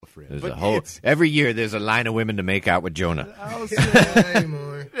for him. But every year there's a line of women to make out with Jonah. I'll say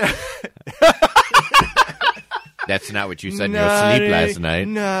anymore. That's not what you said in your sleep last night.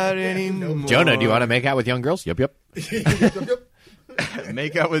 Not anymore. Jonah, do you want to make out with young girls? Yep. Yep.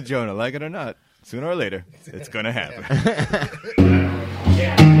 Make out with Jonah, like it or not. Sooner or later, it's going to happen.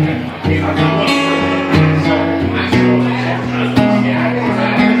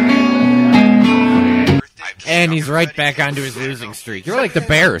 And he's right back onto his losing streak. You're like the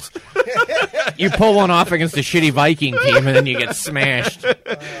Bears. You pull one off against a shitty Viking team, and then you get smashed.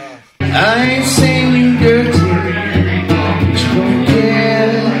 I ain't saying you dirty, but you don't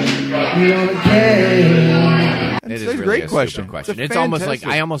care, you don't care. It is That's a really great a question. stupid question. It's It's almost like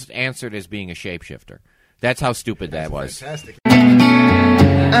fantastic. I almost answered as being a shapeshifter. That's how stupid that was. Fantastic.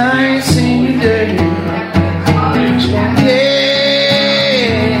 I ain't saying you dirty, but you don't care.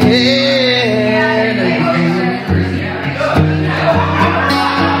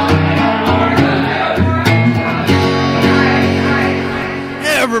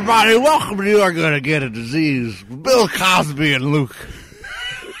 Everybody, welcome to You Are Gonna Get a Disease. Bill Cosby and Luke.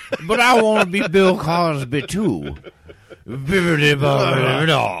 But I want to be Bill Cosby, too.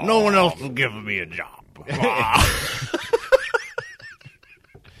 No one else is giving me a job.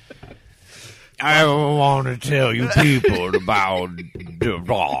 I want to tell you people about and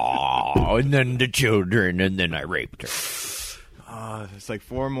then the children, and then I raped her. It's like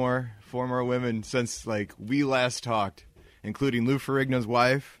four more women since like we last talked, including Lou Ferrigno's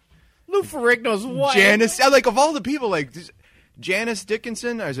wife. Lou Ferrigno's wife? Janice. Like of all the people, like Janice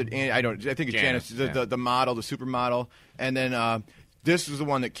Dickinson, or is it? I think it's Janice, the model, the supermodel, and then this was the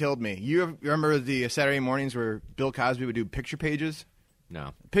one that killed me. You remember the Saturday mornings where Bill Cosby would do picture pages?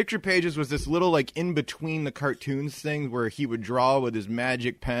 No. Picture pages was this little like in between the cartoons thing where he would draw with his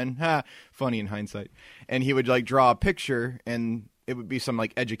magic pen. Funny in hindsight. And he would like draw a picture and it would be some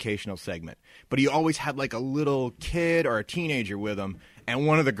like educational segment. But he always had like a little kid or a teenager with him. And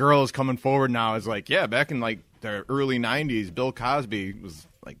one of the girls coming forward now is like, yeah, back in like the early 90s, Bill Cosby was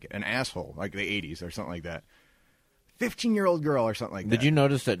like an asshole, like the 80s or something like that. 15-year-old girl or something like that. Did you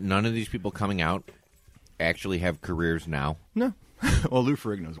notice that none of these people coming out actually have careers now? No. Well, Lou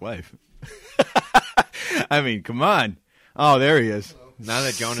Ferrigno's wife. I mean, come on. Oh, there he is. Now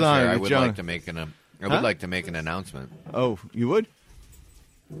that Jonah's Son here, I of would Jonah. like to make like to make an announcement. Oh, you would?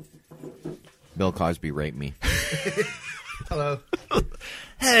 Bill Cosby raped me. Hello.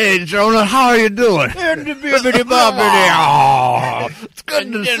 Hey, Jonah, how are you doing? It's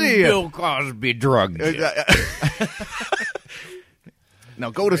good to see you. Bill Cosby drugged you. Now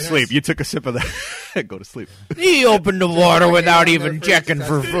go to sleep. You took a sip of that. Go to sleep. He opened the water without even checking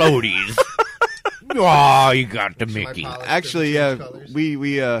for floaties. Oh, you got the Mickey. Actually,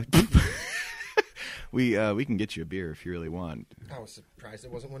 we can get you a beer if you really want. I was surprised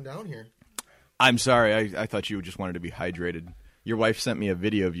there wasn't one down here. I'm sorry. I thought you just wanted to be hydrated. Your wife sent me a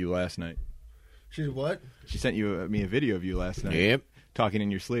video of you last night. She did what? She sent me a video of you last night. Yep. Talking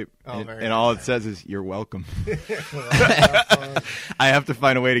in your sleep. Oh, very and all it says is, you're welcome. Well, I have to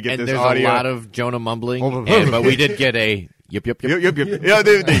find a way to get And this there's audio. a lot of Jonah mumbling, but we did get a yep. Yep.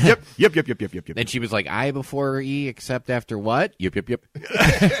 Yep. And she was like, I before E, except after what? Yep.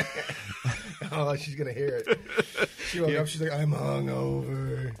 oh, she's going to hear it. She woke up, she's like, I'm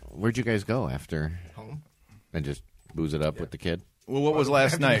hungover. Where'd you guys go after? Home? And just booze it up with the kid? Well, what was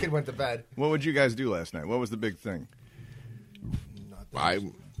last After night? the kid went to bed. What would you guys do last night? What was the big thing?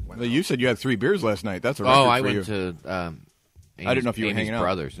 Nothing. Well, you said you had 3 beers last night. That's a record I for went you. to I didn't know if you were Amy's hanging out.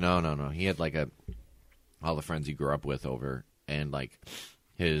 brothers. No. He had like all the friends he grew up with over, and like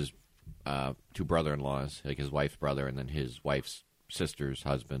his 2 brother-in-laws, like his wife's brother and then his wife's sister's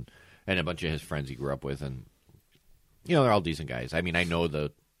husband, and a bunch of his friends he grew up with, and they're all decent guys. I mean, I know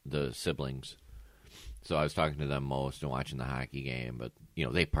the siblings, so I was talking to them most and watching the hockey game, but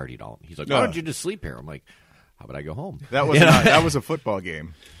they partied all. He's like, why don't you just sleep here? I'm like, how about I go home? That was that was a football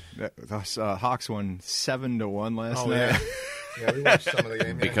game. The Hawks won 7-1 last night. Yeah, we watched some of the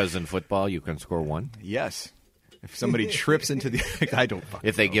game. Yeah. Because in football you can score 1. Yes. If somebody trips into the, I don't.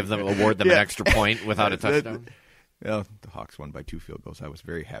 If they award them an extra point without a touchdown. The Hawks won by 2 field goals. I was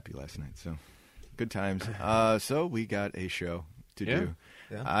very happy last night. So good times. So we got a show to do.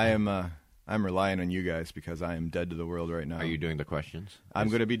 Yeah. I'm relying on you guys because I am dead to the world right now. Are you doing the questions? I'm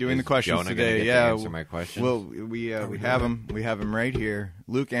going to be doing the questions Jonah today. gonna get to answer my questions? Well, we have them. We have them right here.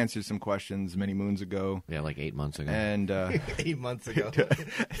 Luke answered some questions many moons ago. Yeah, like 8 months ago. And 8 months ago.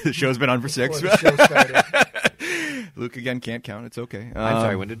 the show's been on for 6. Before the show started. Luke again can't count. It's okay. I'm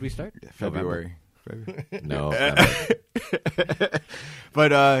sorry. When did we start? February. No.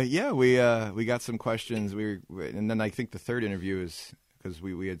 But we got some questions. And then I think the third interview is because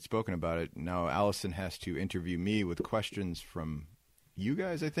we had spoken about it. Now Allison has to interview me with questions from you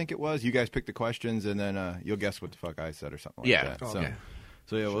guys, I think it was. You guys pick the questions, and then you'll guess what the fuck I said or something like that. Oh, so, okay.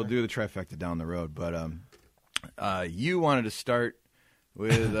 so yeah, we'll do the trifecta down the road. But you wanted to start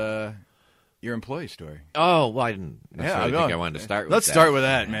with your employee story. Oh, well, I didn't necessarily think I wanted to start with Let's that. start with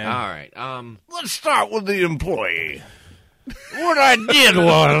that, man. All right. Let's start with the employee. What I did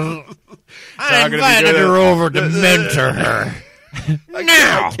was I not gonna be invited good her at- over to mentor her.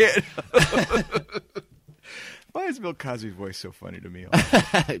 Now, I can't. Why is Bill Cosby's voice so funny to me?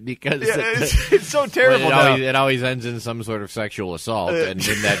 Because Yeah, it's so terrible now. it always ends in some sort of sexual assault, and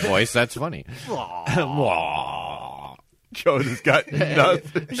in that voice, that's funny. Joe has got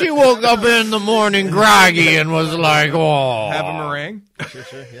nothing. she woke up in the morning groggy and was like, "Oh, Have a meringue?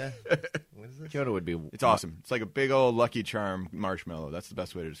 Sure, yeah. Jonah would be. It's awesome. It's like a big old Lucky Charm marshmallow. That's the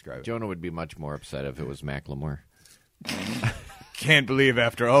best way to describe it. Jonah would be much more upset if it was Macklemore. Can't believe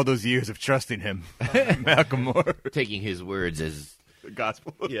after all those years of trusting him, Macklemore, Taking his words as the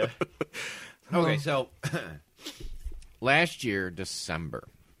gospel. Yeah. Okay, so last year, December,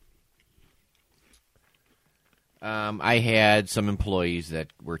 I had some employees that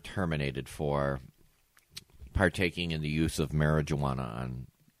were terminated for partaking in the use of marijuana on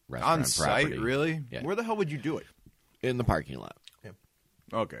restaurant On site, property. really? Yeah. Where the hell would you do it? In the parking lot.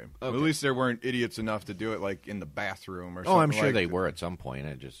 Okay. Well, at least there weren't idiots enough to do it like in the bathroom or something. Oh, I'm sure like they were at some point.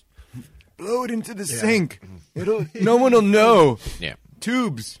 I just blow it into the sink. No one will know. yeah.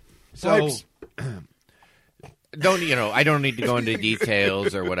 Tubes. So Pipes. I don't need to go into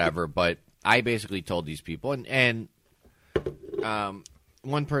details or whatever, but I basically told these people, and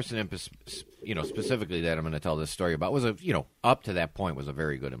one person, specifically that I'm going to tell this story about was up to that point was a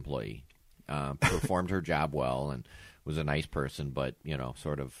very good employee, performed her job well, and was a nice person, but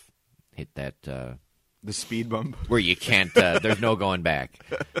sort of hit that The speed bump. where you can't. There's no going back.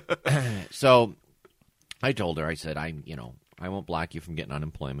 So I told her, I said, I won't block you from getting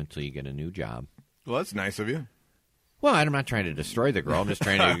unemployment until you get a new job. Well, that's nice of you. Well, I'm not trying to destroy the girl. I'm just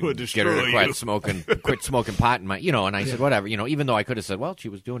trying I to would get her to destroy you. quit smoking pot in my, and I said, whatever, even though I could have said, well, she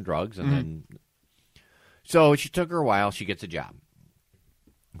was doing drugs. And then, so she took her a while. She gets a job.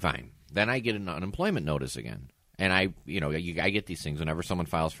 Fine. Then I get an unemployment notice again. And I get these things whenever someone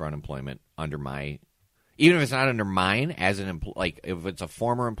files for unemployment under my, even if it's not under mine as an like if it's a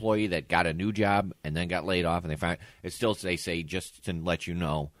former employee that got a new job and then got laid off and they find it's still, they say, just to let you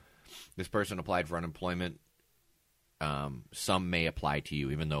know, this person applied for unemployment. Some may apply to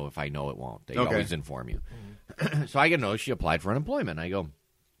you, even though if I know it won't. They always inform you. So I get a notice she applied for unemployment. I go,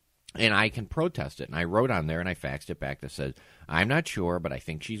 and I can protest it. And I wrote on there and I faxed it back that says, I'm not sure, but I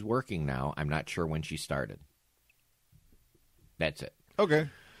think she's working now. I'm not sure when she started. That's it. Okay.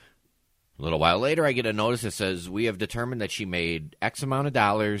 A little while later, I get a notice that says, we have determined that she made X amount of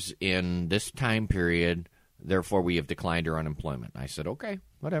dollars in this time period. Therefore, we have declined her unemployment. I said, okay,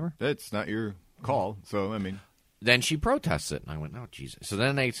 whatever. That's not your call. So, I mean. Then she protests it. And I went, oh, Jesus. So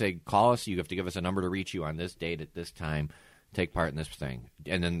then they say, call us. You have to give us a number to reach you on this date at this time. Take part in this thing.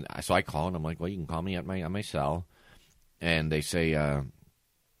 And then, so I call, and I'm like, well, you can call me on my cell. And they say,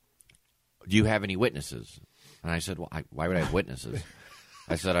 do you have any witnesses? And I said, well, why would I have witnesses?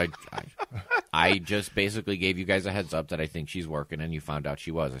 I said, I just basically gave you guys a heads up that I think she's working, and you found out she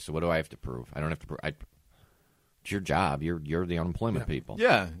was. I said, what do I have to prove? I don't have to prove. It's your job. You're the unemployment people.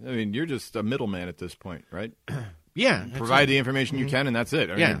 Yeah. I mean, you're just a middleman at this point, right? Yeah. Provide the information you can, and that's it.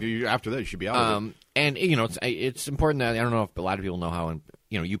 I Yeah. mean, after that, you should be out of it. And, it's important that, I don't know if a lot of people know how,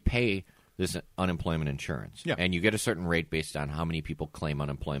 you pay this unemployment insurance. Yeah. And you get a certain rate based on how many people claim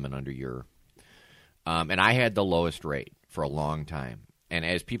unemployment under your and I had the lowest rate for a long time. And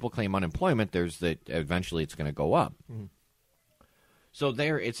as people claim unemployment, eventually it's going to go up. Mm-hmm. So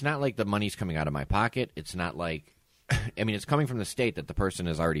it's not like the money's coming out of my pocket. It's not like, it's coming from the state that the person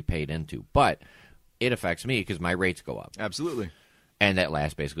is already paid into. But it affects me because my rates go up. Absolutely. And that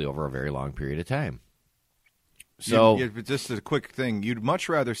lasts basically over a very long period of time. So, just a quick thing. You'd much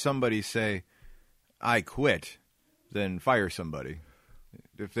rather somebody say, I quit, than fire somebody.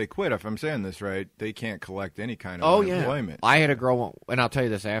 If they quit, if I'm saying this right, they can't collect any kind of unemployment. I had a girl, and I'll tell you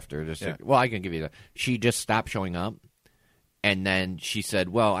this after. I can give you that. She just stopped showing up, and then she said,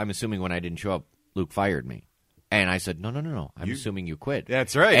 well, I'm assuming when I didn't show up, Luke fired me. And I said, no. I'm assuming you quit.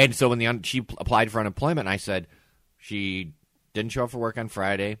 That's right. And so when she applied for unemployment, I said she didn't show up for work on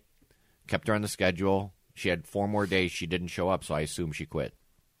Friday, kept her on the schedule. She had 4 more days she didn't show up, so I assume she quit.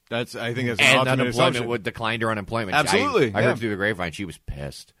 I think that's an And ultimate unemployment assumption. declined her unemployment. Absolutely, I yeah. heard through the grapevine she was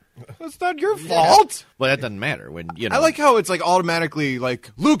pissed. That's not your fault. Well, that doesn't matter when I like how it's like automatically like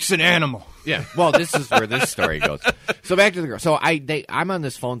Luke's an animal. Yeah. Well, this is where this story goes. So back to the girl. So I'm on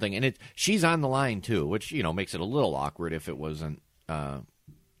this phone thing, and she's on the line too, which makes it a little awkward if it wasn't. I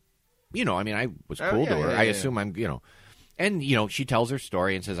mean, I was cool to her. I assume I'm. And she tells her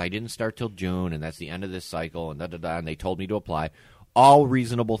story and says I didn't start till June, and that's the end of this cycle, and and they told me to apply. All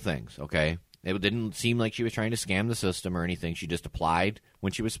reasonable things. Okay. It didn't seem like she was trying to scam the system or anything. She just applied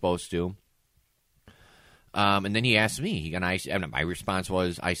when she was supposed to. And then he asked me, and my response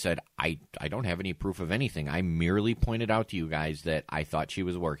was, I said, I don't have any proof of anything. I merely pointed out to you guys that I thought she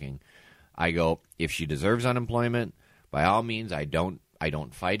was working. I go, if she deserves unemployment, by all means, I don't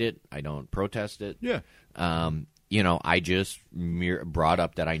fight it. I don't protest it. Yeah. I just brought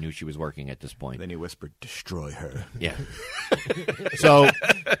up that I knew she was working at this point. Then he whispered, "Destroy her." Yeah. So.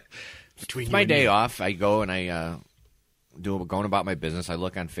 It's my day off. I go and I going about my business. I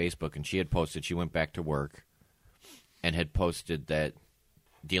look on Facebook, and she had posted she went back to work and had posted that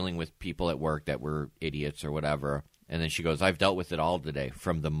dealing with people at work that were idiots or whatever. And then she goes, I've dealt with it all today,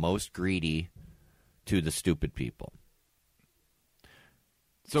 from the most greedy to the stupid people.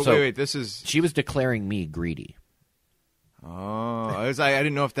 So wait, this is... She was declaring me greedy. Oh, I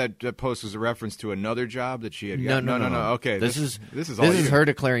didn't know if that post was a reference to another job that she had got. No. Okay, this is her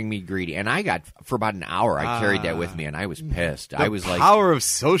declaring me greedy, and I got for about an hour. I carried that with me, and I was pissed. I was like, power of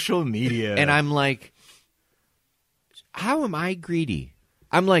social media, and I'm like, how am I greedy?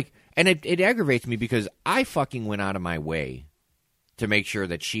 I'm like, and it aggravates me because I fucking went out of my way to make sure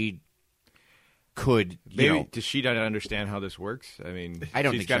that she could. Does she not understand how this works? I mean, I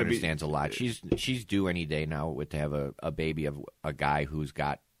don't think she understands a lot. She's due any day now to have a baby of a guy who's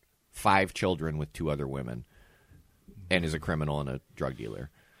got 5 children with 2 other women and is a criminal and a drug dealer.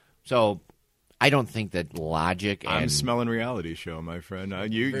 So I don't think that logic. I'm smelling reality show, my friend.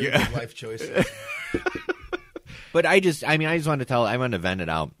 Very good life choices. But I just wanted to vent it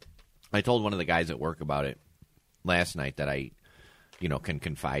out. I told one of the guys at work about it last night that I can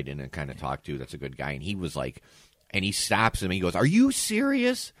confide in and kind of talk to. That's a good guy. And he was like, and he stops him. He goes, "Are you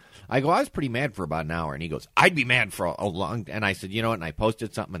serious?" I go, "I was pretty mad for about an hour." And he goes, "I'd be mad for a long." And I said, "You know what?" And I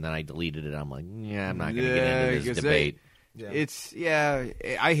posted something, and then I deleted it. I'm like, yeah, I'm not going to get into this debate.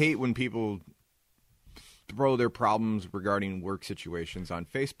 I hate when people throw their problems regarding work situations on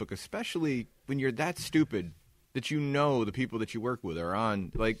Facebook, especially when you're that stupid that the people that you work with are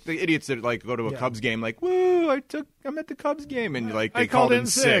on, like the idiots that like go to a Cubs game, like, "Woo, I'm at the Cubs game," and like they called in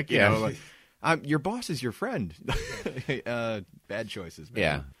sick. Your boss is your friend. Bad choices, man.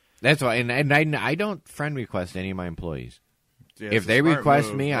 Yeah, that's why. And I don't friend request any of my employees. Yeah, if they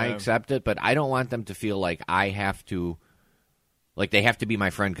request me, I accept it, but I don't want them to feel like I have to, like they have to be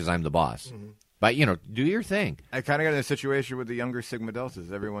my friend because I'm the boss. Mm-hmm. But, do your thing. I kind of got in a situation with the younger Sigma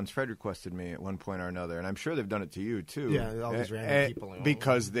Deltas. Everyone's friend requested me at one point or another, and I'm sure they've done it to you, too. Yeah, all these random people.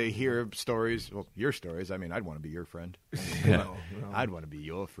 Because they hear stories, your stories. I mean, I'd want to be your friend. No. I'd want to be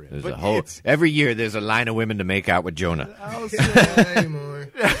your friend. Every year there's a line of women to make out with Jonah. I'll say anymore.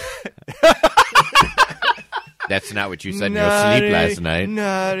 That's not what you said in your sleep last night.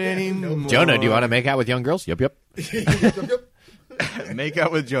 Not anymore. Jonah, do you want to make out with young girls? Yep. Make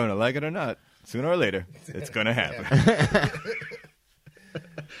out with Jonah, like it or not. Sooner or later, it's going to happen.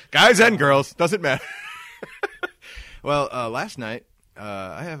 Guys and girls, doesn't matter. Well, last night,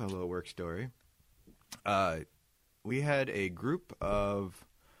 I have a little work story. We had a group of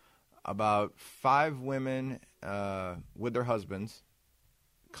about 5 women with their husbands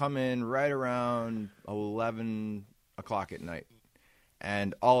come in right around 11 o'clock at night.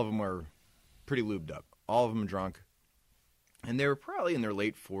 And all of them were pretty lubed up. All of them drunk. And they were probably in their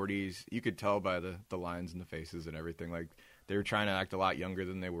late 40s. You could tell by the lines in the faces and everything. Like, they were trying to act a lot younger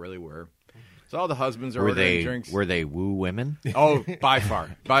than they really were. So all the husbands are ordering drinks. Were they woo women? Oh, by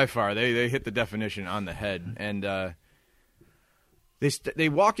far. By far. They hit the definition on the head. And they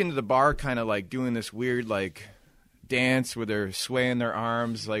walk into the bar kind of like doing this weird, like, dance where they're swaying their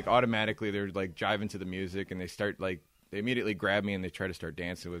arms. Like, automatically they're, like, jiving to the music. And they start, like, they immediately grab me and they try to start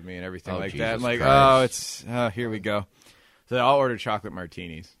dancing with me and everything like Jesus that. I'm like, Christ. Here we go. So they all ordered chocolate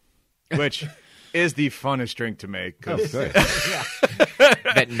martinis, which is the funnest drink to make. That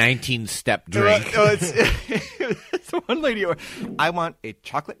 19-step drink. It's one lady, I want a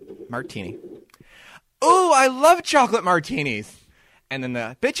chocolate martini. Oh, I love chocolate martinis. And then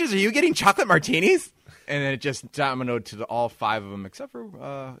the bitches, are you getting chocolate martinis? And then it just dominoed to all 5 of them, except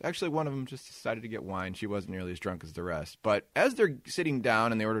for actually one of them just decided to get wine. She wasn't nearly as drunk as the rest. But as they're sitting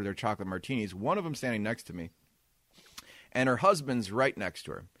down and they order their chocolate martinis, one of them standing next to me, and her husband's right next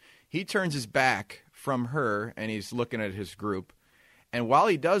to her. He turns his back from her, and he's looking at his group, And while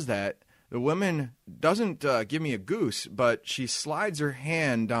he does that, the woman doesn't give me a goose, but she slides her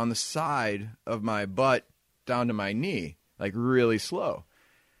hand down the side of my butt down to my knee, like really slow.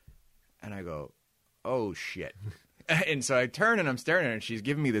 And I go, oh, shit. And so I turn and I'm staring at her, and she's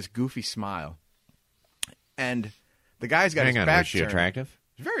giving me this goofy smile. And the guy's got his back was she turned. attractive?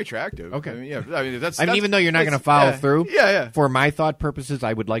 Very attractive. Okay. I mean, yeah. I mean, that's even though you're not going to follow through, yeah. for my thought purposes,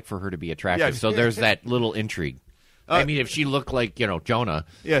 I would like for her to be attractive. Yeah. So there's that little intrigue. I mean, if she looked like, Jonah.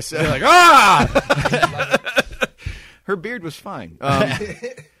 Yes. You're like, ah! Her beard was fine.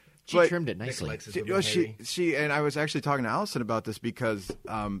 She trimmed it nicely. She and I was actually talking to Allison about this because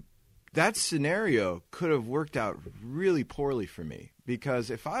that scenario could have worked out really poorly for me. Because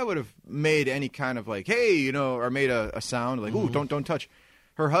if I would have made any kind of like, hey, or made a sound like, ooh, don't touch.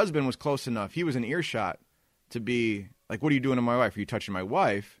 Her husband was close enough. He was in earshot to be like, what are you doing to my wife? Are you touching my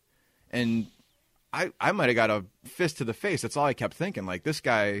wife? And I might have got a fist to the face. That's all I kept thinking. Like, this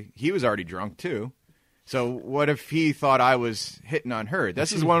guy, he was already drunk too. So what if he thought I was hitting on her?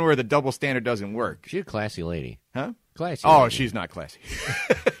 This is one where the double standard doesn't work. She's a classy lady. Huh? Classy. Oh, lady. she's not classy.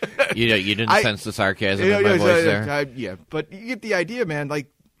 You didn't sense the sarcasm in my voice there? Yeah, but you get the idea, man. Like,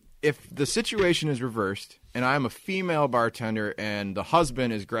 if the situation is reversed and I'm a female bartender and the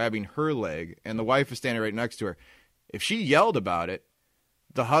husband is grabbing her leg and the wife is standing right next to her, if she yelled about it,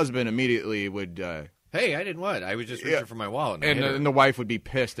 the husband immediately would... hey, I didn't what? I was just reaching for my wallet. And the wife would be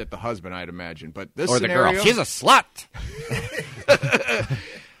pissed at the husband, I'd imagine. But this or scenario, the girl. She's a slut.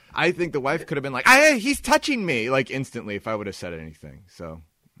 I think the wife could have been like, he's touching me, like instantly if I would have said anything. So,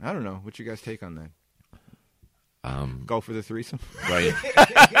 I don't know. What's your guys' take on that? Go for the threesome? Right.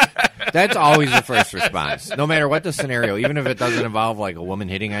 That's always the first response. No matter what the scenario, even if it doesn't involve like a woman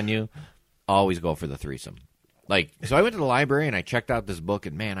hitting on you, always go for the threesome. Like, so I went to the library and I checked out this book,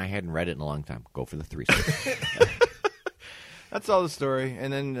 and man, I hadn't read it in a long time. Go for the threesome. That's all the story.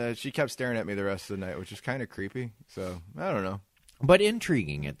 And then she kept staring at me the rest of the night, which is kind of creepy. So, I don't know. But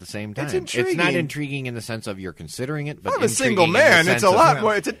intriguing at the same time. It's intriguing. It's not intriguing in the sense of you're considering it, but I'm a single man. It's a lot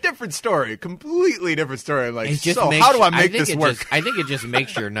more. It's a different story. Completely different story. Like, how do I make this work? I think it just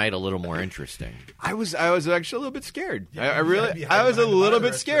makes your night a little more interesting. I was actually a little bit scared. I was a little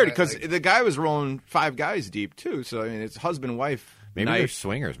bit scared because the guy was rolling 5 guys deep too. So I mean, it's husband wife. Maybe they're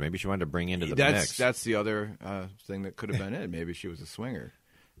swingers. Maybe she wanted to bring into the mix. That's the other thing that could have been it. Maybe she was a swinger,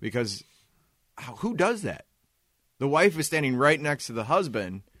 because who does that? The wife is standing right next to the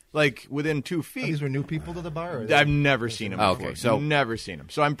husband, like within 2 feet. These were new people to the bar? I've never seen them before. Okay, so never seen them.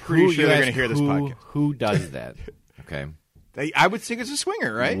 So I'm pretty sure they're going to hear this podcast. Who does that? Okay. I would think it's a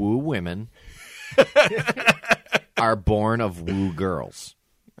swinger, right? Woo women are born of woo girls.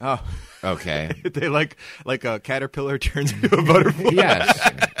 Oh. Okay. They like a caterpillar turns into a butterfly.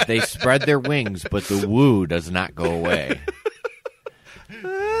 Yes. They spread their wings, but the woo does not go away.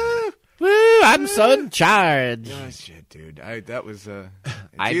 Woo, I'm so in charge. Oh, shit, dude. That was I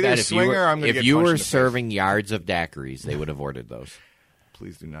either bet swinger or I'm going to get if you punched were in the serving face. yards of daiquiris, they would have ordered those.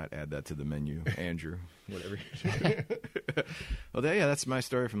 Please do not add that to the menu, Andrew. Whatever. Well, that's my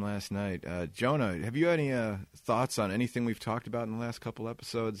story from last night. Jonah, have you any thoughts on anything we've talked about in the last couple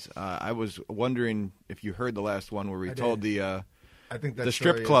episodes? I was wondering if you heard the last one where we told I think that the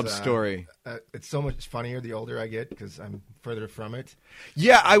strip club story. It's so much funnier the older I get because I'm further from it.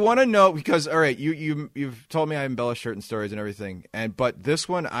 Yeah, I want to know because all right, you've told me I embellish certain stories and everything, but this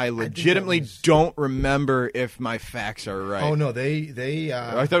one I legitimately don't remember if my facts are right. Oh no, I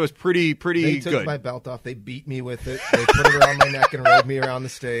thought it was pretty They good. took my belt off. They beat me with it. They put it around my neck and rode me around the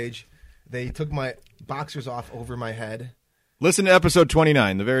stage. They took my boxers off over my head. Listen to episode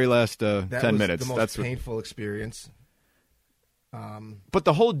 29, the very last 10 was minutes. The most painful experience. But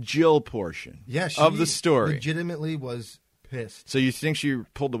the whole Jill portion of the story legitimately was pissed. So you think she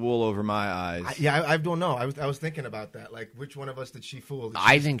pulled the wool over my eyes? I don't know. I was thinking about that. Like, which one of us did she fool?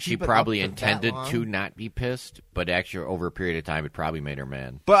 I think she probably intended to not be pissed, but actually over a period of time it probably made her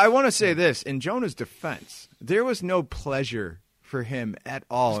mad. But I want to say this. In Jonah's defense, there was no pleasure for him at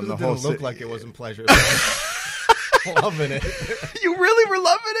all in the whole It didn't look like it wasn't pleasure. Loving it. You really were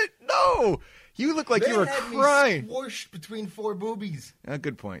loving it? No. You look like you were crying. Me squished between 4 boobies.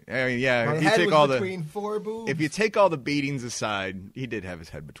 Good point. I mean, yeah. My if you head take was all between 4 boobs. If you take all the beatings aside, he did have his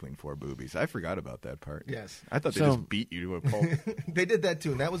head between 4 boobies. I forgot about that part. Yes. I thought they just beat you to a pulp. They did that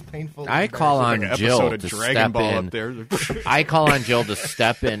too, and that was painful. I call on like Jill to Dragon step Ball in. Up there. I call on Jill to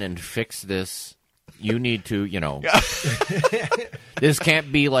step in and fix this. You need to, this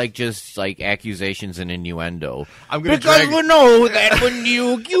can't be like just like accusations and innuendo. Because we know that when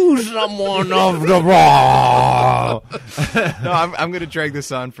you accuse someone of the wrong. No, I'm going to drag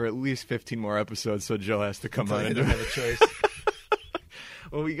this on for at least 15 more episodes, so Jill has to come on. I don't have a choice.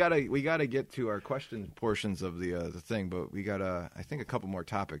 Well, we gotta get to our question portions of the thing, but we got I think a couple more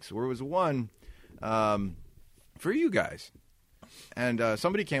topics. There was one for you guys, and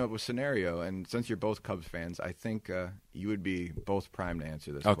somebody came up with a scenario. And since you're both Cubs fans, I think you would be both primed to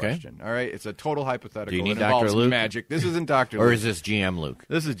answer this question. All right, it's a total hypothetical. Do you need it involves Dr. Luke? magic. This isn't Dr. Luke, Or is this GM Luke?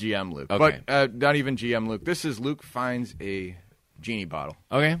 This is GM Luke, Okay. but not even GM Luke. This is Luke finds a genie bottle.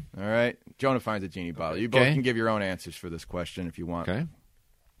 Okay. All right, Jonah finds a genie bottle. You both can give your own answers for this question if you want. Okay.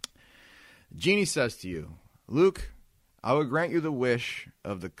 Genie says to you, Luke, I will grant you the wish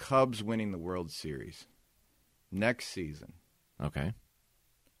of the Cubs winning the World Series next season. Okay.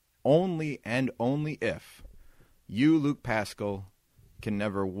 Only and only if you, Luke Pascal, can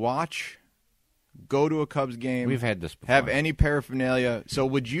never watch, go to a Cubs game. We've had this before. Have any paraphernalia. So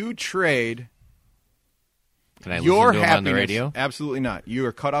would you trade Can I your listen to him happiness? on the radio? Absolutely not. You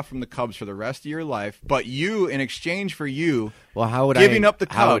are cut off from the Cubs for the rest of your life, but you, in exchange for you, Well, how would giving up the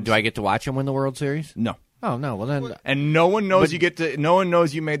how, Cubs. do I get to watch him win the World Series? No. Oh, no. Well, then... And no one knows But- no one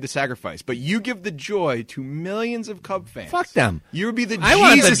knows you made the sacrifice, but you give the joy to millions of Cub fans. Fuck them. You would be the I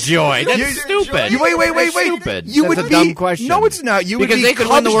want the Jesus. joy. That's You- stupid. You, wait. That's stupid. You That's would a be, dumb question. No, it's not. You because would be they could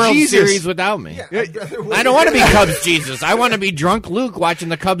Cubs win the World Jesus. Series without me. Yeah, I'd rather win. I don't want to be Cubs Jesus. I want to be drunk Luke watching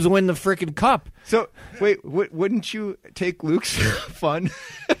the Cubs win the freaking cup. So wait, wouldn't you take Luke's fun?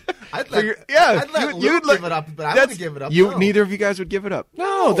 I'd For let, your- yeah, I'd let you'd Luke let- give it up, but I That's- wouldn't give it up. You no. neither of you guys would give it up.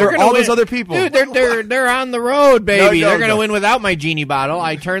 No, there are gonna all win. those other people. Dude, they're on the road, baby. No, they're going to no. win without my genie bottle.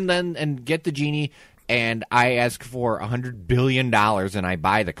 I turn then and get the genie, and I ask for $100 billion, and I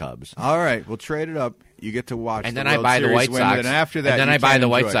buy the Cubs. All right, we'll trade it up. You get to watch, And the then I World buy the Series White win, Sox. and after that, and then you I buy can't the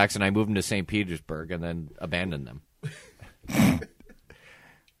White enjoy. Sox, and I move them to St. Petersburg, and then abandon them.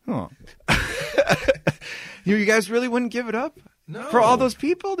 Huh. You guys really wouldn't give it up? No. For all those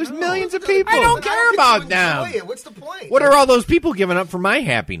people? There's millions of people. I don't But care get about to them. enjoy it. What's the point? What are all those people giving up for my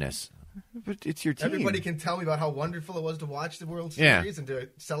happiness? But it's your team. Everybody can tell me about how wonderful it was to watch the World Yeah. Series and to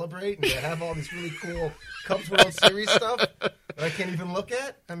celebrate and to have all this really cool Cubs World Series stuff that I can't even look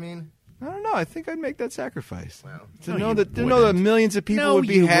at. I mean, I don't know. I think I'd make that sacrifice. wow. To know that millions of people no, would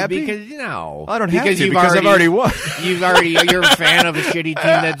be you happy. because I don't have because to you've because I've already won. You're a fan of a shitty team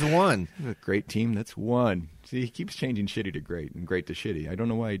that's won. A great team that's won. See, he keeps changing shitty to great and great to shitty. I don't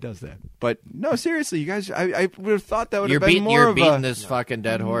know why he does that. But no, seriously, you guys, I would have thought that would have been more You're of beating a. this fucking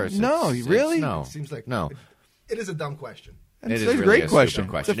dead horse. No, really? No. It seems like No. It is a dumb question. It It's is a really great a question. stupid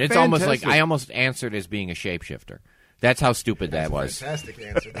question. It's It's a almost like fantastic- I almost answered as being a shapeshifter. That's how stupid that was. Fantastic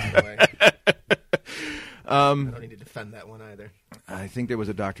answer, by the way. I don't need to defend that one either. I think there was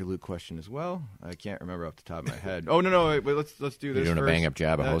a Dr. Luke question as well. I can't remember off the top of my head. Oh no, wait, let's do this. You're doing a first. bang up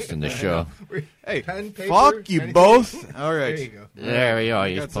job of hosting this show. Hey, Pen, paper, fuck you anything? both. All right, There you go. There we go. I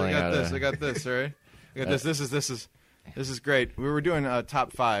He's got pulling out this. of I got this. All right, I got this. This is great. We were doing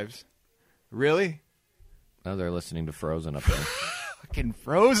top fives. Really? Oh, they're listening to Frozen up there. Fucking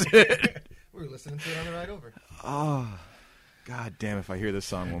Frozen. We were listening to it on the ride over. God damn, if I hear this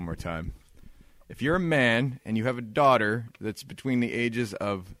song one more time. If you're a man and you have a daughter that's between the ages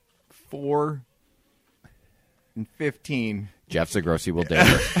of 4 and 15, Jeff Zagrossi will dare.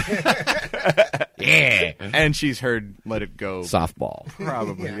 Yeah. and she's heard Let It Go, Softball.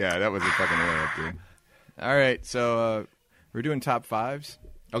 probably. Yeah, that was a fucking layup, dude. All right, so we're doing top fives.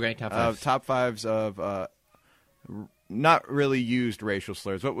 Okay, top five. Top fives of not really used racial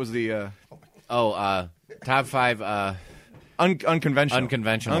slurs. What was the Top five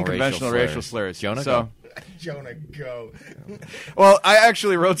unconventional racial slurs? Jonah, So, go. Jonah, go. well, I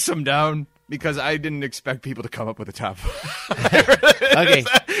actually wrote some down because I didn't expect people to come up with a top five. Okay.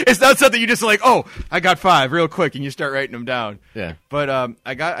 It's not something you just like, oh, I got 5 real quick, and you start writing them down. Yeah. But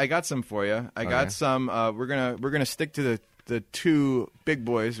I got some for you. I got some. We're gonna stick to the two big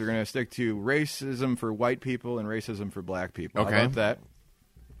boys. We're gonna stick to racism for white people and racism for black people. Okay. How about that?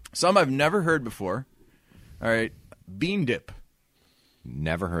 Some I've never heard before. All right, bean dip.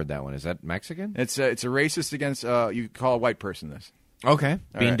 Never heard that one. Is that Mexican? It's a racist against you call a white person this. Okay.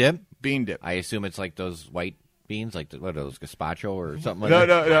 All Bean right. dip? Bean dip. I assume it's like those white beans, like what are those, gazpacho or something like No,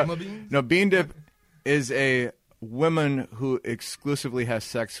 that? Lima beans? no. Bean dip is a woman who exclusively has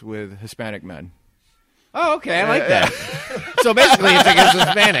sex with Hispanic men. Oh, okay. I like that. So basically, it's against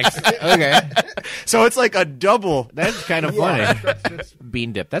Hispanics. Okay. So it's like a double. That's kind of funny.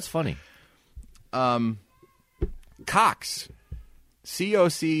 Bean dip. That's funny. Cox.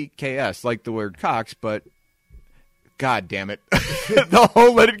 COCKS, like the word Cox, but God damn it. The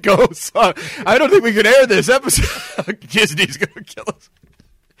whole Let It Go song. I don't think we could air this episode. Disney's going to kill us.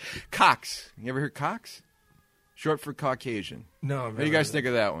 Cox. You ever heard Cox? short for Caucasian. No. What do you guys think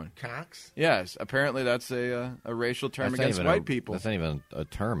of that one? Cox? Yes, apparently that's a racial term That's not against even white people. That's not even a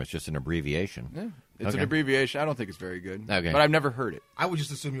term. It's just an abbreviation. Yeah, it's an Okay. abbreviation. I don't think it's very good. Okay. But I've never heard it. I would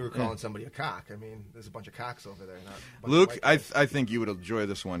just assume you were calling somebody a cock. I mean, there's a bunch of cocks over there. Not a bunch Luke, of white I guys. think you would enjoy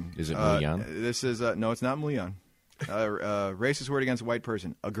this one. Is it Mulian? This is no, it's not Mulian. Racist word against a white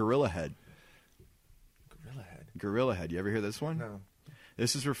person. A gorilla head. Gorilla head. Gorilla head. You ever hear this one? No.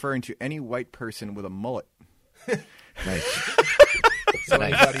 This is referring to any white person with a mullet. Nice. So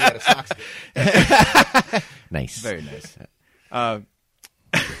anybody had a socks game. Nice. Very nice.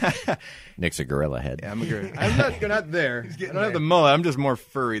 Nick's a gorilla head. Yeah, I'm a gorilla. I'm not there. I don't have the mullet. I'm just more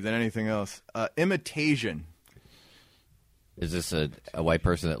furry than anything else. Imitation. Is this a white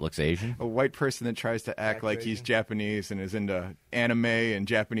person that looks Asian? A white person that tries to act like he's Japanese and is into anime and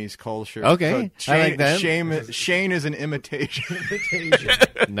Japanese culture. Okay, So I like that. Shane is an imitation.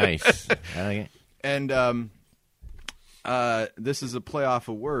 Nice. I like it. And this is a play off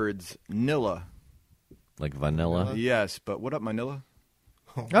of words. Nilla. Like vanilla. Yes, but what up, Manila?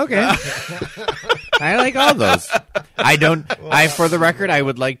 Okay. I like all those. I don't. For the record, I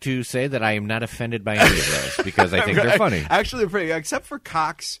would like to say that I am not offended by any of those because I think they're funny. Actually, they're pretty. Except for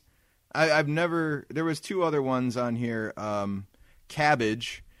Cox, I've never. There was two other ones on here.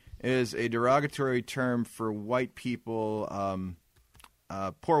 Cabbage is a derogatory term for white people,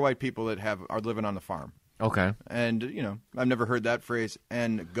 poor white people that are living on the farm. Okay. And I've never heard that phrase.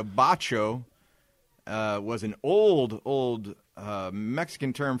 And gabacho was an old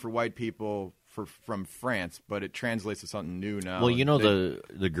Mexican term for white people from France, but it translates to something new now. Well,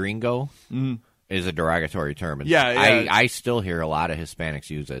 the gringo is a derogatory term. And Yeah. I still hear a lot of Hispanics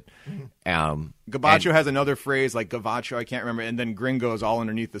use it. Gabacho has another phrase like gavacho, I can't remember, and then gringo is all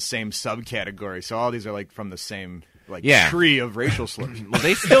underneath the same subcategory. So all these are like from the same tree of racial slurs. Well,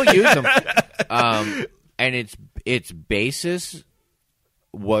 they still use them. And its basis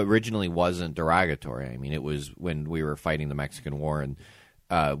originally wasn't derogatory. I mean, it was when we were fighting the Mexican War, and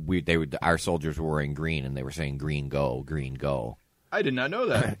our soldiers were wearing green, and they were saying "green go, green go." I did not know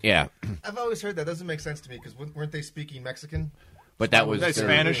that. Yeah, I've always heard that. Doesn't make sense to me because weren't they speaking Mexican? but that was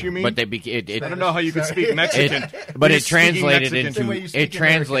Spanish, you mean? But I don't know how you could speak Mexican. but You're it translated speaking into Mexican. it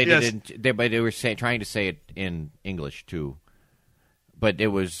translated Yes. into. But they were trying to say it in English too. But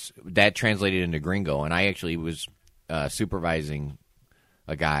that translated into gringo, and I actually was supervising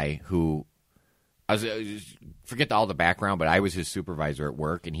a guy who forget all the background, but I was his supervisor at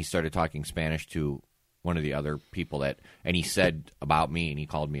work, and he started talking Spanish to one of the other people and he said about me, and he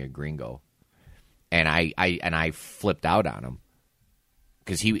called me a gringo, and I flipped out on him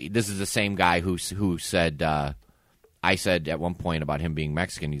because this is the same guy who said I said at one point about him being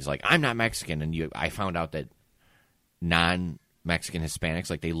Mexican, he's like, I'm not Mexican, and I found out that non-Mexican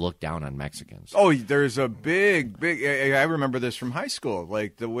Hispanics, they look down on Mexicans. Oh, there's a big. I remember this from high school,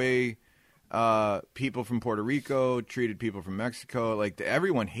 like the way people from Puerto Rico treated people from Mexico. Like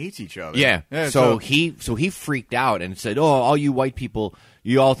everyone hates each other. Yeah. So he freaked out and said, "Oh, all you white people,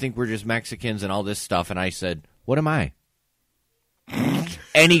 you all think we're just Mexicans and all this stuff." And I said, "What am I?"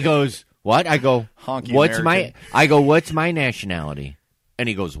 And he goes, "What?" I go, Honky "What's American. what's my nationality?" And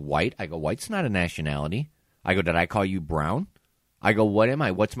he goes, "White." I go, "White's not a nationality." I go, "Did I call you brown?" I go, "What am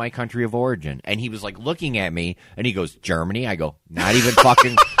I? What's my country of origin?" And he was looking at me, and he goes, "Germany." I go, "Not even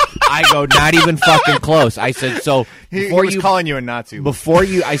fucking." I go, "Not even fucking close." I said, "So he was calling you a Nazi. before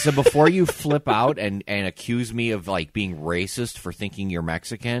you flip out and accuse me of being racist for thinking you're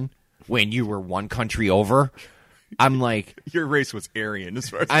Mexican when you were one country over." I'm like, your race was Aryan, as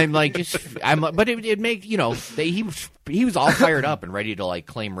far as but it make he was all fired up and ready to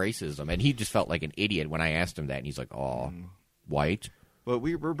claim racism, and he just felt like an idiot when I asked him that, and he's like, "Oh, white." But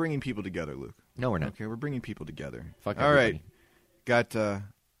we're bringing people together, Luke. No, we're not. Okay, we're bringing people together. Fuck all everybody. right, got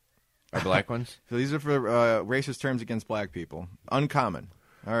Our black ones. So these are for racist terms against black people. Uncommon.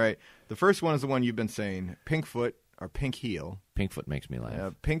 All right. The first one is the one you've been saying, pink foot or pink heel. Pinkfoot makes me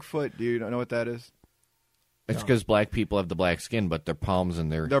laugh. Pink foot, do you know what that is? It's because black people have the black skin, but their palms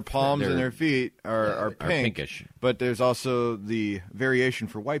and their their feet are pink. pinkish. But there's also the variation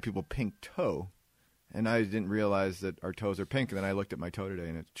for white people, pink toe. And I didn't realize that our toes are pink. And then I looked at my toe today,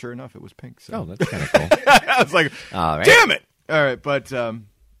 and sure enough, it was pink. So. Oh, that's kind of cool. I was like, all right. Damn it! All right, but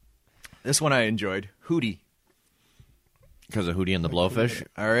this one I enjoyed. Hootie. Because of Hootie and the Blowfish?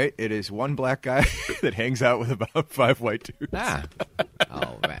 All right, it is one black guy that hangs out with about 5 white dudes. Ah.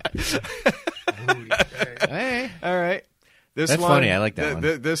 Oh, man. Hey. All right. That's funny. I like that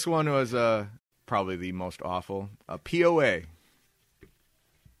one. This one was probably the most awful. A POA.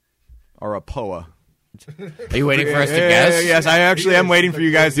 Or a POA. Are you waiting for us to guess? Yes, I actually am waiting for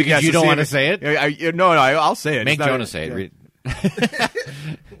you guys to guess. You don't see want to if say it? No, I'll say it. Make It's not- Jonah say it.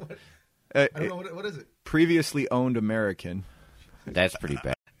 I don't know what is it. Previously owned American. That's pretty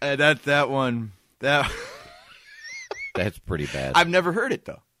bad. That one. That's pretty bad. I've never heard it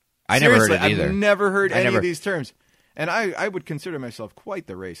though. I never heard Seriously, it either. I've never heard any never- of these terms, and I would consider myself quite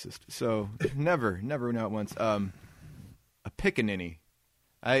the racist. So never, not once. A pickaninny.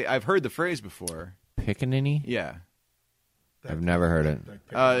 I've heard the phrase before. Pickaninny? Yeah. I've never heard it.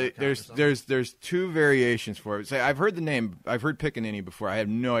 There's two variations for it. Say, I've heard the name. I've heard pickaninny before. I have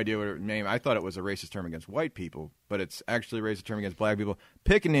no idea what it name. I thought it was a racist term against white people, but it's actually a racist term against black people.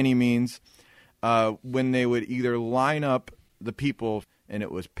 Pickaninny means when they would either line up the people, and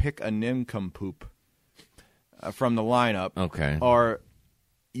it was pick a nincompoop from the lineup. Okay. Or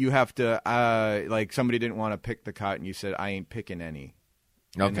you have to like somebody didn't want to pick the cotton. You said I ain't picking any.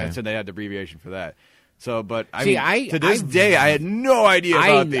 Okay. And so they had the abbreviation for that. So, but See, to this day, I had no idea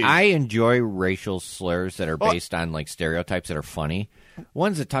about these. I enjoy racial slurs that are based on like stereotypes that are funny.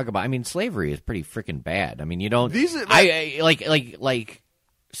 Ones that talk about, I mean, slavery is pretty freaking bad. I mean, you don't. These are- I like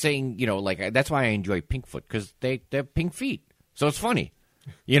saying, you know, like that's why I enjoy Pinkfoot because they have pink feet, so it's funny,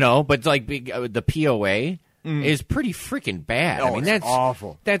 you know. But like the POA. Is pretty freaking bad. Oh, I mean, that's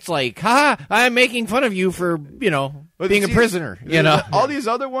awful. That's like, I'm making fun of you for, you know, being a prisoner. You know, all these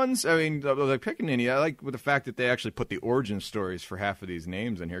other ones. I mean, like Pickaninny. I like with the fact that they actually put the origin stories for half of these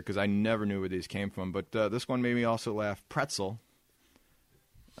names in here because I never knew where these came from. But this one made me also laugh. Pretzel.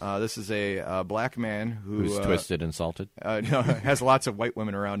 This is a black man who's twisted and salted. No, has lots of white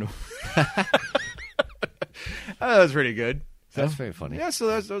women around him. That was pretty good. That's very funny. Yeah,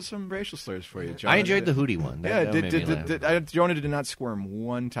 so those some racial slurs for you, Jonah. I enjoyed the Hootie one. That made me laugh. Jonah did not squirm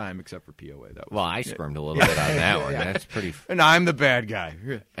one time except for POA. Well, I squirmed a little bit on that one. That's pretty. And I'm the bad guy.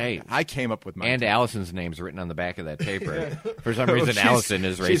 Hey, I came up with my. And Allison's name's written on the back of that paper. For some reason, Allison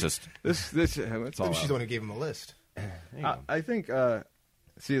is racist. It's all. She's the one who gave him a list. I think.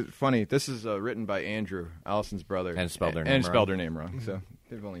 See, it's funny. This is written by Andrew, Allison's brother, and spelled their name wrong. So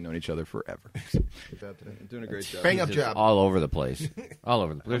they've only known each other forever. Doing a great job. Bang up job. All over the place. All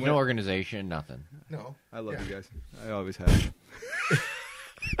over the place. There's no organization, nothing. No. I love you guys. I always have.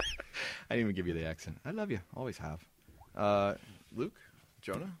 I didn't even give you the accent. I love you. Always have. Luke?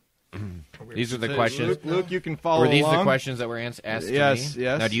 Jonah? These are the questions. Luke, you can follow Were these along. the questions that were asked Yes, to me?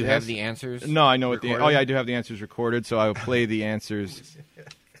 yes. Now, do you have the answers? No, I know what the... Oh, yeah, I do have the answers recorded, so I will play the answers.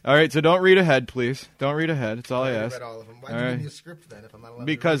 All right, so don't read ahead, please. Don't read ahead. That's all I ask. Read all of them. Why do you give me a script then if I'm not allowed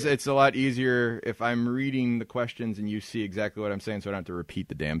Because to read it? it's a lot easier if I'm reading the questions and you see exactly what I'm saying, so I don't have to repeat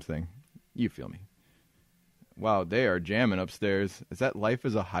the damn thing. You feel me. Wow, they are jamming upstairs. Is that Life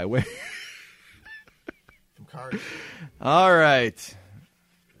is a Highway? From Cars. All right.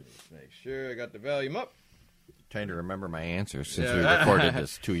 Let's make sure I got the volume up. Trying to remember my answers since we recorded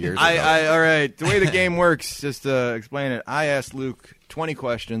this 2 years ago. All right. The way the game works, just to explain it, I asked Luke 20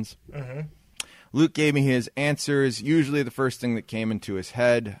 questions. Mm-hmm. Luke gave me his answers, usually the first thing that came into his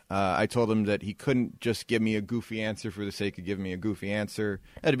head. I told him that he couldn't just give me a goofy answer for the sake of giving me a goofy answer.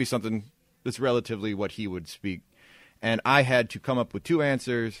 It had to be something that's relatively what he would speak. And I had to come up with two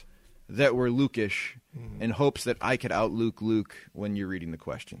answers that were Luke-ish in hopes that I could out-Luke Luke when you're reading the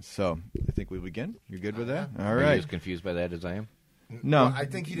questions. So I think we begin. You're good with that? All Are you right. as confused by that as I am? No. Well, I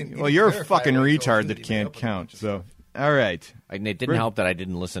think he didn't. Well, you're a fucking retard that can't count. So, all right. It didn't help that I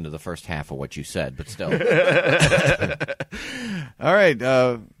didn't listen to the first half of what you said, but still. All right.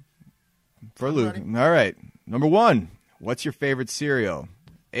 For Luke. All right. Number one. What's your favorite cereal?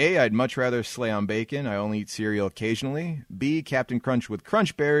 A, I'd much rather slay on bacon. I only eat cereal occasionally. B, Captain Crunch with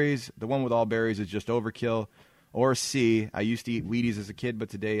Crunch Berries. The one with all berries is just overkill. Or C, I used to eat Wheaties as a kid, but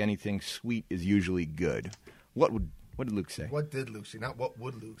today anything sweet is usually good. What did Luke say? What did Luke say? Not what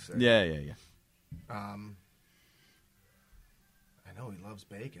would Luke say. Yeah. I know he loves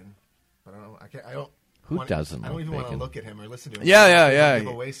bacon, but I don't. Who doesn't I don't love even want to bacon? look at him or listen to him. Yeah. Give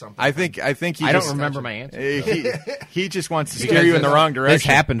away something. I think he I just, don't remember my answer. He just wants to steer you in the wrong direction. This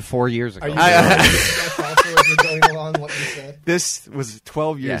happened 4 years ago. Are you that's also as we're going along what you said? This was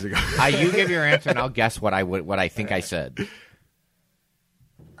 12 years ago. You give your answer, and I'll guess what I think I said.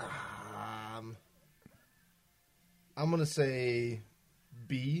 I'm gonna say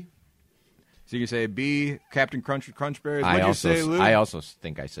B. So you can say B, Captain Crunch with Crunch Berries. What'd you say, Luke? I also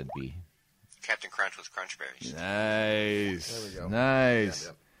think I said B. Captain Crunch with Crunch Berries. Nice. There we go.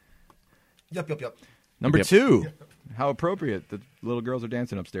 Nice. Yep. Number Yep. 2. How appropriate. The little girls are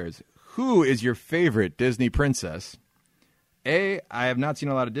dancing upstairs. Who is your favorite Disney princess? A, I have not seen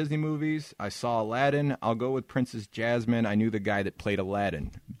a lot of Disney movies. I saw Aladdin. I'll go with Princess Jasmine. I knew the guy that played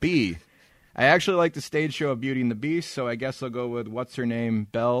Aladdin. B, I actually like the stage show of Beauty and the Beast, so I guess I'll go with, what's her name,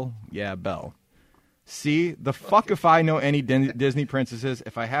 Belle? Yeah, Belle. C, the fuck if I know any Disney princesses.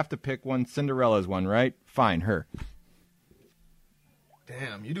 If I have to pick one, Cinderella's one, right? Fine, her.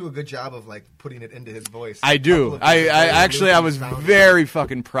 Damn, you do a good job of like putting it into his voice. I do. I was very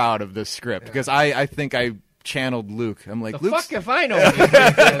fucking proud of this script because I think I channeled Luke. I'm like, Luke. Fuck if I know.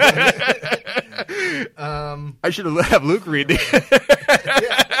 I should have Luke read it.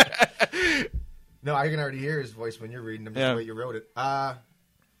 No, I can already hear his voice when you're reading him. Just the way you wrote it. I'm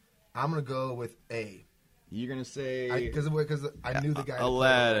gonna go with A. You're gonna say because I knew the guy.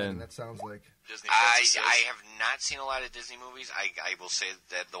 Aladdin. That sounds like Disney princesses. I have not seen a lot of Disney movies. I will say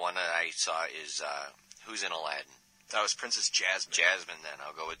that the one that I saw is who's in Aladdin? That was Princess Jasmine. Jasmine. Then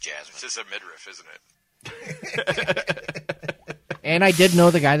I'll go with Jasmine. This is a midriff, isn't it? And I did know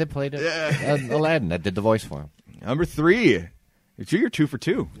the guy that played Aladdin, that did the voice for him. Number 3. You're 2 for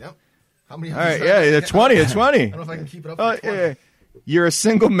 2. Yep. How many? All right, it's 20. It's 20. I don't know if I can keep it up. For 20. Yeah. You're a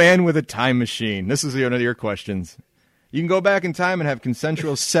single man with a time machine. This is one of your questions. You can go back in time and have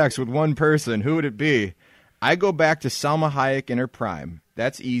consensual sex with one person. Who would it be? I go back to Salma Hayek in her prime.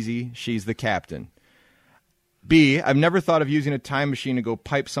 That's easy. She's the captain. B, I've never thought of using a time machine to go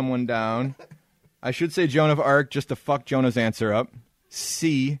pipe someone down. I should say Joan of Arc just to fuck Jonah's answer up.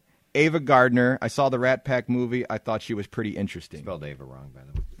 C, Ava Gardner. I saw the Rat Pack movie. I thought she was pretty interesting. Spelled Ava wrong, by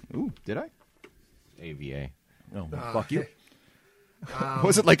the way. Ooh, did I? AVA. Oh, fuck you.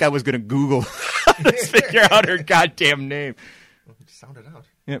 Was it like I was going to Google to figure out her goddamn name? Sound it out.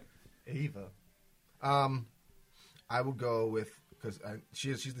 Yep. Ava. I will go with because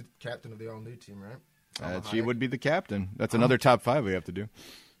she's the captain of the all-new team, right? She would be the captain. That's another top 5 we have to do.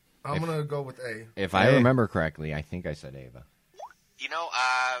 I'm gonna go with A. If I remember correctly, I think I said Ava. You know,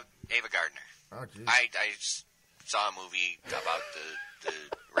 Ava Gardner. Oh, geez. I saw a movie about the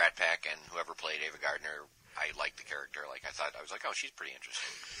Rat Pack, and whoever played Ava Gardner, I liked the character. Like, I was like, oh, she's pretty interesting.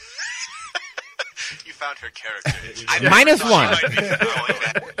 You found her character. Minus 1.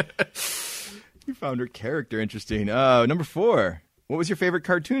 You found her character interesting. Number 4. What was your favorite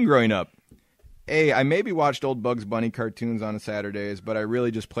cartoon growing up? A, I maybe watched old Bugs Bunny cartoons on Saturdays, but I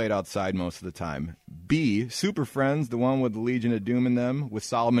really just played outside most of the time. B, Super Friends, the one with the Legion of Doom in them, with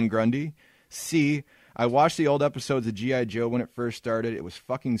Solomon Grundy. C, I watched the old episodes of G.I. Joe when it first started. It was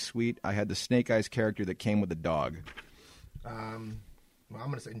fucking sweet. I had the Snake Eyes character that came with a dog. Well, I'm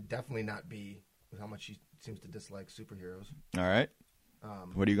going to say definitely not B, with how much she seems to dislike superheroes. All right.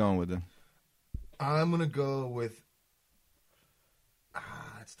 What are you going with then? I'm going to go with...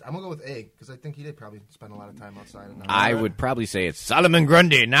 I'm going to go with A, because I think he did probably spend a lot of time outside. I would probably say it's Solomon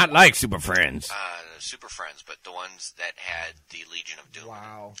Grundy, not like Super Friends. Super Friends, but the ones that had the Legion of Doom.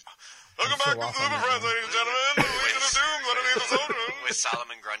 Wow. Welcome back to Super Friends, ladies and gentlemen. The Legion of Doom, underneath the soda. With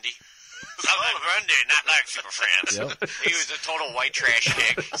Solomon Grundy. Solomon Grundy, not like Super Friends. Yep. He was a total white trash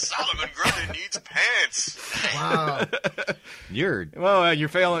dick. Solomon Grundy needs pants. Wow. You're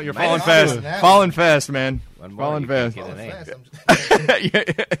Falling fast. Falling fast, man. Falling fast.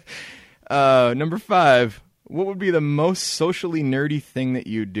 Number 5. What would be the most socially nerdy thing that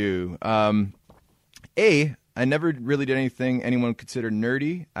you do? A, I never really did anything anyone would consider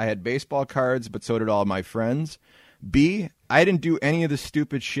nerdy. I had baseball cards, but so did all my friends. B, I didn't do any of the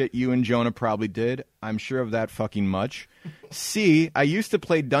stupid shit you and Jonah probably did. I'm sure of that fucking much. C, I used to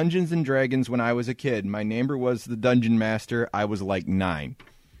play Dungeons and Dragons when I was a kid. My neighbor was the dungeon master. I was like 9.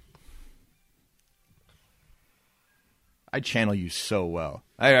 I channel you so well.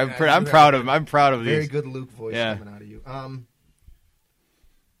 I'm proud of these. Very good Luke voice coming out of you.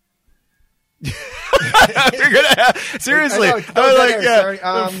 Seriously,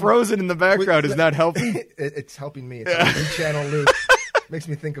 the frozen in the background is not helping. It's helping me. It's helping me channel Luke. Makes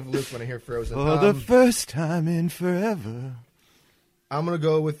me think of Luke when I hear Frozen. For the first time in forever. I'm going to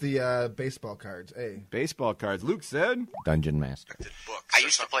go with the baseball cards. A. Baseball cards. Luke said. Dungeon Master. I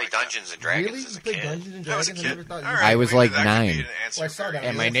used to play Dungeons and Dragons really? as a You played kid. Dungeons and Dragons? I never thought you I was like 9. Well, I saw that.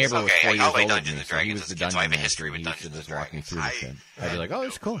 And my neighbor was 4 years I'll play older than Dungeons me, and so he Dragons was the as a kid, so I have dungeon a history master. He with used to Dungeons just and walk me through the Dragons. shit. I'd be like, oh,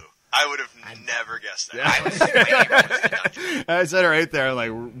 it's cool. I would have never guessed that. I said it right there. I'm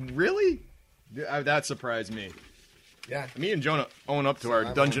like, really? That surprised me. Yeah. Me and Jonah own up to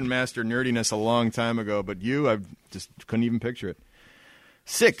our Dungeon Master nerdiness a long time ago, but you, I just couldn't even picture it.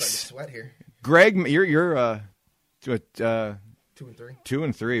 6. Sweat here. Greg, you're 2 and 3. 2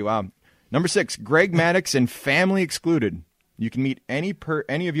 and 3. Wow. Number 6. Greg Maddox and Family Excluded. You can meet any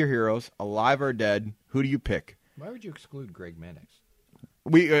of your heroes, alive or dead. Who do you pick? Why would you exclude Greg Maddox?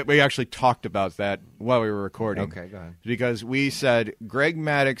 We actually talked about that while we were recording. Okay, go ahead. Because we said Greg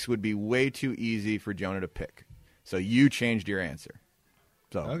Maddox would be way too easy for Jonah to pick. So you changed your answer.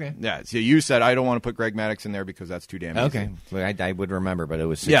 So Okay. yeah. So you said I don't want to put Greg Maddux in there because that's too damn easy. Okay. Well, I would remember, but it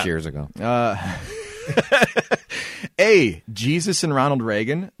was 6 years ago. A, Jesus and Ronald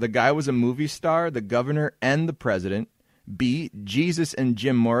Reagan. The guy was a movie star, the governor, and the president. B, Jesus and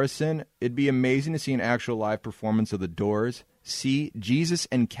Jim Morrison. It'd be amazing to see an actual live performance of The Doors. C, Jesus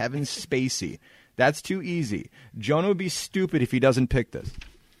and Kevin Spacey. That's too easy. Jonah would be stupid if he doesn't pick this.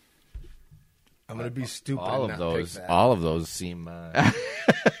 I'm going to be stupid. All and of not pick those, that. all of those seem.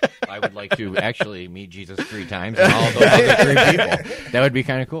 I would like to actually meet Jesus 3 times and all of those other 3 people. That would be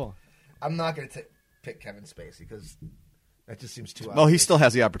kind of cool. I'm not going to pick Kevin Spacey because that just seems too. Well, he still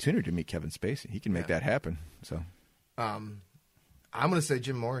has the opportunity to meet Kevin Spacey. He can make that happen. So, I'm going to say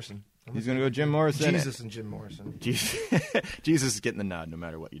Jim Morrison. he's going to go Jim Morrison. Jesus and Jim Morrison. Jesus is getting the nod no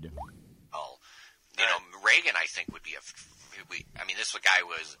matter what you do. Oh, Reagan, I think, would be I mean, this guy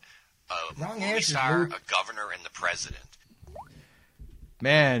was a Wrong movie answer, star, Luke. a governor, and the president.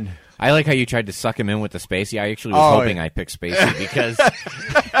 Man, I like how you tried to suck him in with the Spacey. I actually was hoping I picked Spacey because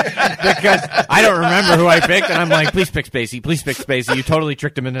I don't remember who I picked, and I'm like, please pick Spacey, please pick Spacey. You totally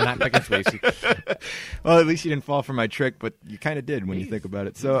tricked him into not picking Spacey. well, at least you didn't fall for my trick, but you kind of did when you think about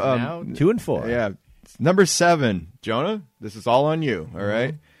it. So Now 2 and 4. Yeah. Number 7, Jonah, this is all on you, all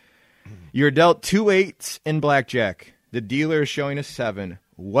right? You're dealt 2 8s in blackjack. The dealer is showing a 7.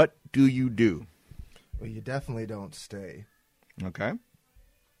 What do you do? Well, you definitely don't stay, Okay.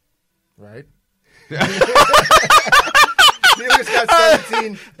 right? Steelers got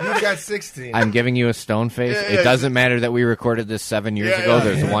 17. You got 16. I'm giving you a stone face. It doesn't matter that we recorded this 7 years ago.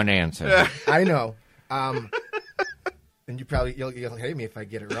 There's one answer. I know. And you'll hate me if I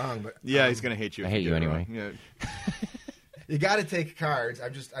get it wrong, but Yeah, he's going to hate you. I if hate you you get it anyway. wrong. Yeah. you got to take cards. I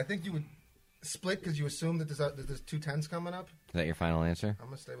think you would split because you assume that there's 2 10s coming up. Is that your final answer? I'm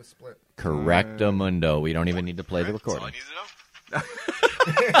gonna stay with split. Correctamundo. We don't even need to play the That's all I recording. need to know.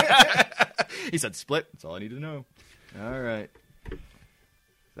 He said split. That's all I need to know. All right.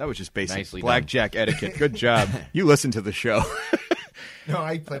 That was just basic Nicely blackjack etiquette. Good job. You listen to the show. No,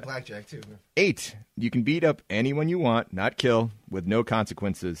 I play blackjack too. 8. You can beat up anyone you want, not kill, with no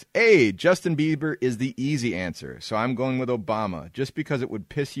consequences. A. Justin Bieber is the easy answer, so I'm going with Obama. Just because it would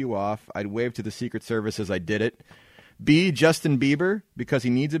piss you off, I'd wave to the Secret Service as I did it. B. Justin Bieber, because he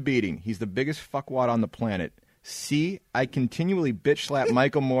needs a beating. He's the biggest fuckwad on the planet. C. I continually bitch slap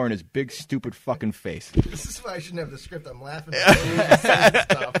Michael Moore in his big, stupid fucking face. This is why I shouldn't have the script. I'm laughing at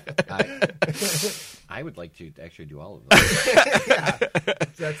stuff. I would like to actually do all of those. Yeah,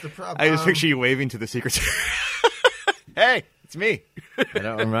 that's the problem. I just picture you waving to the Secret Service. Hey, it's me. I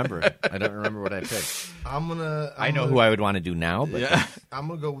don't remember. I don't remember what I picked. I know who I would want to do now, but I'm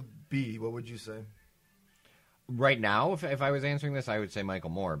gonna go with B. What would you say? right now, if I was answering this, I would say Michael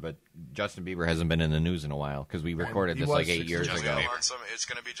Moore. But Justin Bieber hasn't been in the news in a while because we recorded he this was like 8 6 years Justin ago. Bieber. It's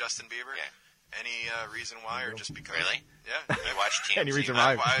going to be Justin Bieber. Yeah. Any reason why, or just because? Really? Yeah. I watch TMZ. Any reason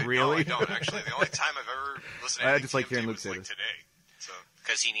why? Really? No, I don't actually. The only time I've ever listened to I anything just like hearing TMZ Luke was say like this. today. So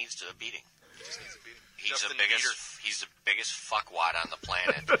Because he needs a beating. he just needs a beating. He's Justin the biggest. Bieber. He's the biggest fuckwad on the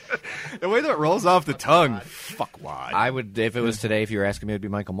planet. The way that rolls off the tongue, fuck wad. I would, if it was today, if you were asking me, it would be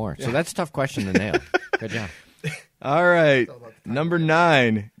Michael Moore. So that's a tough question to nail. Good job. All right, number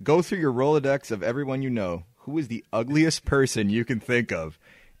 9. Go through your Rolodex of everyone you know. Who is the ugliest person you can think of?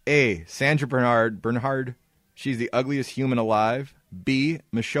 A. Sandra Bernhard. She's the ugliest human alive. B.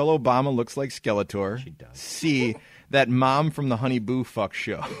 Michelle Obama looks like Skeletor. She does. C. That mom from the Honey Boo Fuck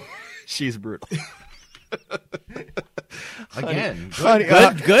show. She's brutal. Again, Honey-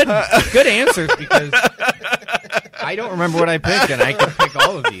 good answers because I don't remember what I picked, and I could pick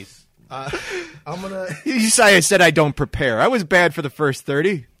all of these. I'm gonna. You say I said I don't prepare. I was bad for the first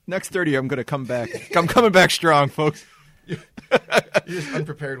 30. Next 30, I'm going to come back. I'm coming back strong, folks. You're just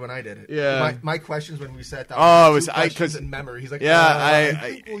unprepared when I did it. Yeah. My questions when we sat down. Oh, two it was- questions because- in memory. He's like, Yeah,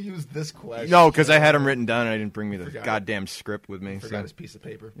 people use this question. No, because I had them written down and I didn't bring me the Forgot it. goddamn script with me. Forgot so- his piece of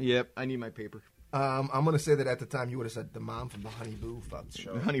paper. Yep, I need my paper. I'm gonna say that at the time you would have said the mom from the Honey Boo Fuck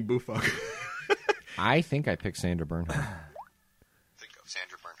show. Honey Boo Fuck. I think I picked Sandra Bernhard. Think of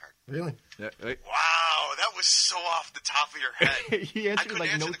Sandra Bernhardt. Really? Yeah, right. wow, that was so off the top of your head. He I answered couldn't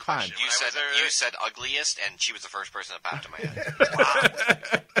like answer no the time. question. You When I said was there, you said ugliest, and she was the first person that popped in my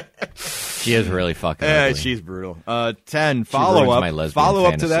head. She is really fucking Yeah, ugly. she's brutal. 10. ruins Follow my up. lesbian Follow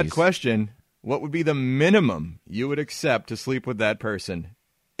up to that fantasies. question. What would be the minimum you would accept to sleep with that person?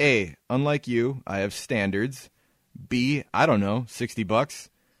 A. Unlike you, I have standards. B. I don't know, $60.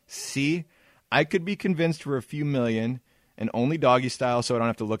 C. I could be convinced for a few million, and only doggy style, so I don't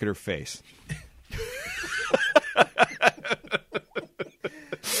have to look at her face.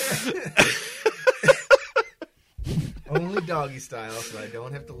 Only be doggy style, so I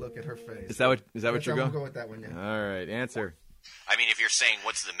don't have to look at her face. Is that what you're I'm going? gonna go with that one. Yeah. All right, answer. I mean, if you're saying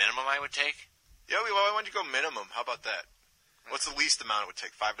what's the minimum I would take, Yeah, why don't you go minimum? How about that? What's the least amount it would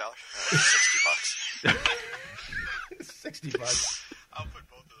take? $5? $60. $60. I'll put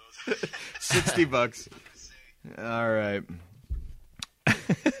both of those. $60. All right.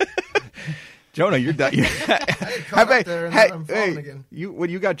 Jonah, you're done. I'm falling again.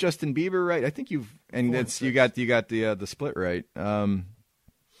 You got Justin Bieber right. I think you got the split right.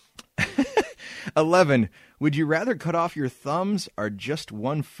 11. Would you rather cut off your thumbs or just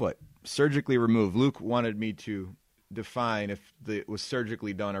 1 foot surgically removed? Luke wanted me to define if it was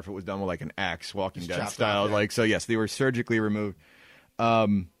surgically done or if it was done with like an axe, Walking Dead style. Off, yeah. So yes, they were surgically removed.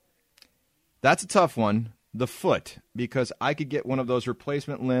 That's a tough one. The foot, because I could get one of those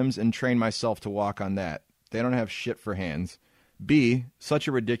replacement limbs and train myself to walk on that. They don't have shit for hands. B, such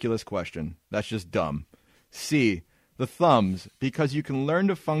a ridiculous question. That's just dumb. C, the thumbs, because you can learn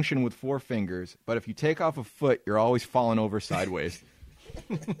to function with 4 fingers, but if you take off a foot, you're always falling over sideways.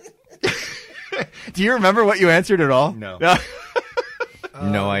 Do you remember what you answered at all? No.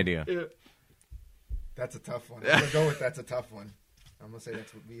 No idea. That's a tough one. I'm gonna go with that's a tough one. I'm gonna say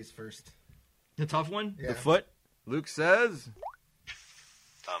that's what B is first. The tough one? Yeah. The foot? Luke says?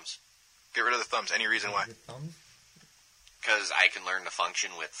 Thumbs. Get rid of the thumbs. Any reason why? Your thumbs? Because I can learn to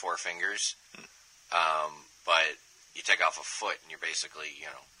function with 4 fingers. But you take off a foot and you're basically,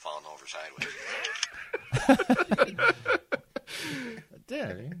 falling over sideways.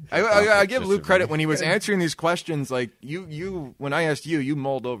 I give Luke credit when he was answering these questions. Like you, when I asked you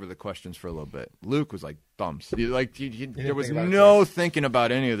mulled over the questions for a little bit. Luke was like thumbs. There was no thinking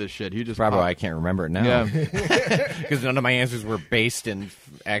about any of this shit. He just Probably why I can't remember it now. Yeah. Because none of my answers were based in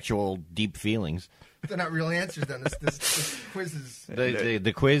actual deep feelings. They're not real answers. Then this quiz is.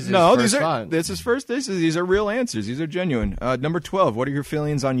 The quiz is No, first these are thought. this is first. These are real answers. These are genuine. Number 12. What are your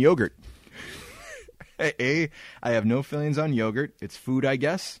feelings on yogurt? A, I have no feelings on yogurt. It's food, I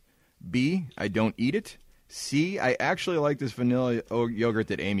guess. B, I don't eat it. C, I actually like this vanilla yogurt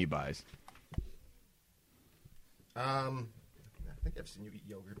that Amy buys. I think I've seen you eat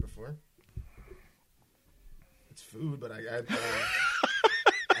yogurt before. It's food, but I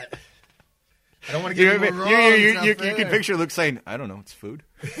don't want to get it wrong. You can picture Luke saying, I don't know, it's food.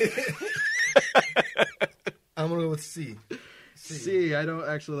 I'm going to go with C. C, I don't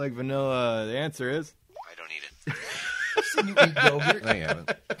actually like vanilla. The answer is? I don't eat it. I've seen you eat yogurt. I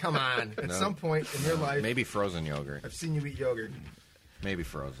haven't. Come on. At No. some point in your life, Maybe frozen yogurt. I've seen you eat yogurt. Maybe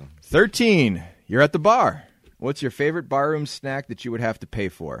frozen. 13. You're at the bar. What's your favorite barroom snack that you would have to pay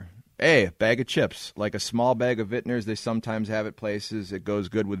for? A, bag of chips, like a small bag of Vintners they sometimes have at places. It goes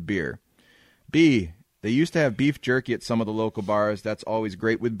good with beer. B, they used to have beef jerky at some of the local bars. That's always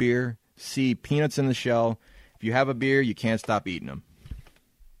great with beer. C, peanuts in the shell. If you have a beer, you can't stop eating them.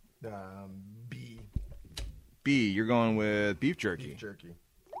 B. B, you're going with beef jerky. Beef jerky.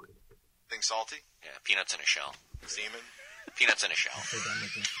 Think salty? Yeah, peanuts in a shell. Semen? Peanuts in a shell.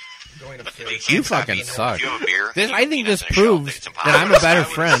 I'm going to You say. can't stop fucking eating them. suck. If you have a beer, I think peanuts this in a shell, proves it's that impossible. I'm a better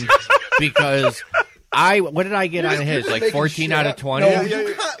friend because what did I get on his? Like 14 out of 20? No,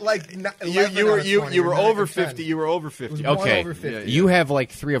 you got like You were over 50. You were over 50. One Okay, over 50. you have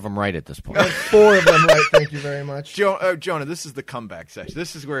like 3 of them right at this point. 4 of them right. Thank you very much. Jonah, this is the comeback session.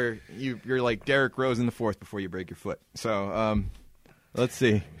 This is where you're like Derrick Rose in the fourth before you break your foot. So, let's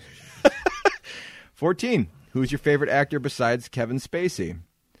see. 14. Who's your favorite actor besides Kevin Spacey?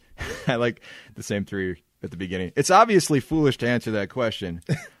 I like the same 3 at the beginning. It's obviously foolish to answer that question,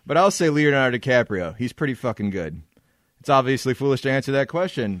 but I'll say Leonardo DiCaprio. He's pretty fucking good. It's obviously foolish to answer that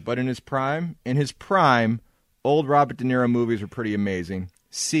question, but in his prime, old Robert De Niro movies were pretty amazing.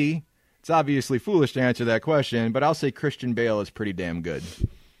 C, it's obviously foolish to answer that question, but I'll say Christian Bale is pretty damn good.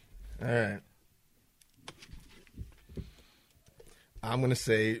 All right. I'm going to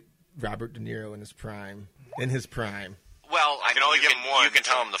say Robert De Niro in his prime. Well, I can only give him one. You can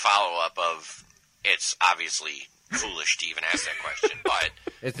tell him the follow-up of, it's obviously foolish to even ask that question, but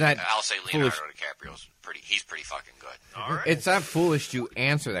It's not I'll say Leonardo foolish. DiCaprio's he's pretty fucking good. All right. It's not foolish to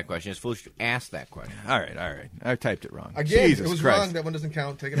answer that question. It's foolish to ask that question. All right. I typed it wrong. Again, Jesus it was Christ. wrong. That one doesn't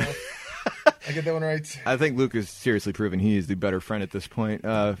count. Take it off. I get that one right. I think Luke is seriously proven he is the better friend at this point.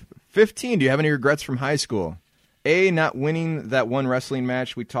 15. Do you have any regrets from high school? A, not winning that one wrestling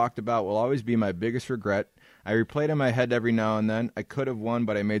match we talked about will always be my biggest regret. I replay it in my head every now and then. I could have won,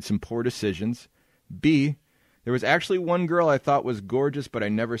 but I made some poor decisions. B, there was actually one girl I thought was gorgeous, but I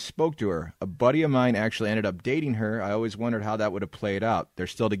never spoke to her. A buddy of mine actually ended up dating her. I always wondered how that would have played out. They're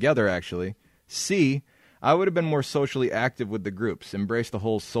still together, actually. C, I would have been more socially active with the groups, embraced the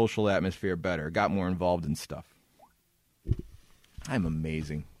whole social atmosphere better, got more involved in stuff. I'm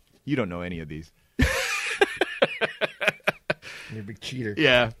amazing. You don't know any of these. You're a big cheater.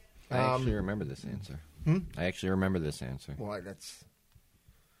 Yeah. I actually remember this answer. I actually remember this answer. Well, that's...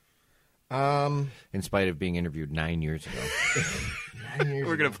 In spite of being interviewed 9 years ago. 9 years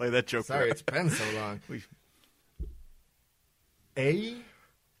We're going ago. to play that joke. Sorry, it's been so long. A?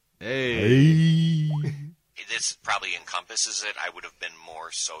 Hey. This probably encompasses it. I would have been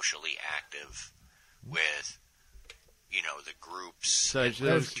more socially active with, the groups.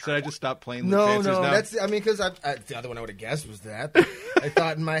 Should I just stop playing Luke's No, answers now? that's... I mean, because the other one I would have guessed was that. I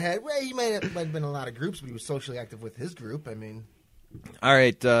thought in my head, well, he might have been in a lot of groups, but he was socially active with his group. I mean... All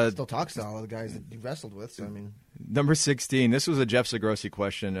right. Still talks to all of the guys that you wrestled with, so I mean... Number 16. This was a Jeff Segrossi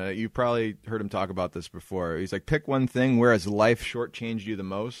question. You probably heard him talk about this before. He's like, pick one thing where has life shortchanged you the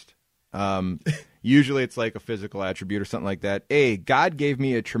most. Usually it's like a physical attribute or something like that. A, God gave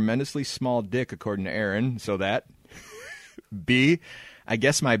me a tremendously small dick, according to Aaron, so that. B, I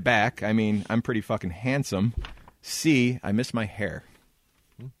guess my back. I mean, I'm pretty fucking handsome. C, I miss my hair.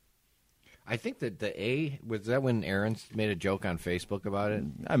 I think that the A, was that when Aaron made a joke on Facebook about it?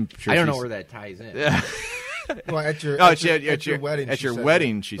 I'm sure I don't know where that ties in. Well, at your wedding. At your said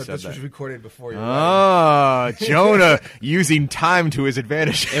wedding, that. she But said this that. was recorded before your wedding. Oh, Jonah using time to his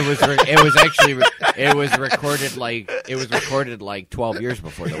advantage. It was recorded like 12 years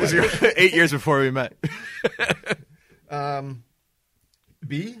before the wedding. 8 years before we met.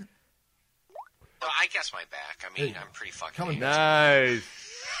 B? Well, I guess my back. I mean, I'm pretty fucking handsome. Nice.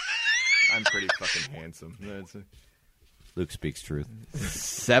 I'm pretty fucking handsome. Luke speaks truth.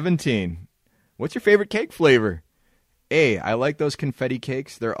 17. What's your favorite cake flavor? A, I like those confetti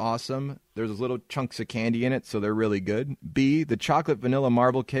cakes. They're awesome. There's little chunks of candy in it, so they're really good. B, the chocolate vanilla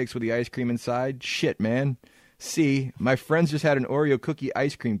marble cakes with the ice cream inside. Shit, man. C, my friends just had an Oreo cookie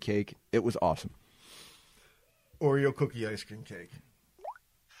ice cream cake. It was awesome. Oreo cookie ice cream cake.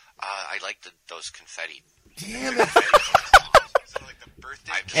 I like those confetti. Damn it.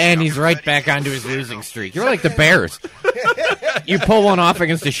 And he's right back onto his losing streak. You're like the Bears. You pull one off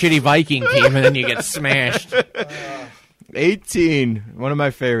against a shitty Viking team, and then you get smashed. 18. One of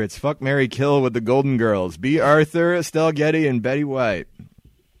my favorites. Fuck, marry, kill with the Golden Girls. B. Arthur, Estelle Getty, and Betty White.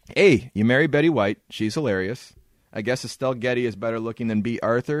 A. You marry Betty White. She's hilarious. I guess Estelle Getty is better looking than B.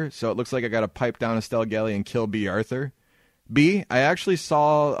 Arthur, so it looks like I got to pipe down Estelle Getty and kill B. Arthur. B. I actually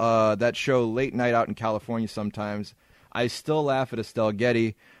saw that show late night out in California sometimes. I still laugh at Estelle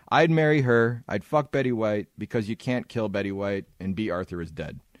Getty. I'd marry her. I'd fuck Betty White because you can't kill Betty White, and B. Arthur is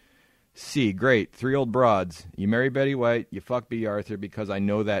dead. C. Great. 3 old broads. You marry Betty White, you fuck B. Arthur because I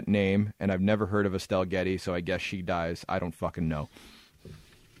know that name, and I've never heard of Estelle Getty, so I guess she dies. I don't fucking know.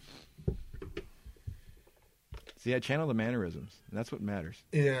 See, I channel the mannerisms, and that's what matters.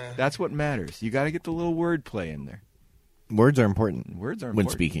 Yeah. That's what matters. You got to get the little wordplay in there. Words are important. Words are when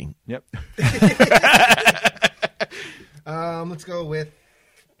important. speaking. Yep. Let's go with...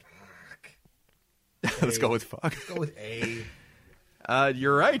 Let's go with fuck. Let's go with A.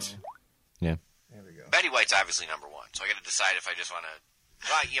 You're right. Yeah. There we go. Betty White's obviously number one, so I got to decide if I just want to.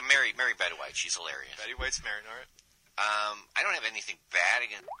 Well, yeah, marry Betty White. She's hilarious. Betty White's married, all right. I don't have anything bad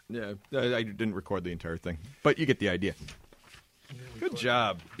against. Yeah, I didn't record the entire thing, but you get the idea. Good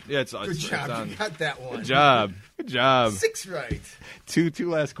job. Yeah, it's Good it's job. on. You got that one. Good job. Good job. 6 right. Two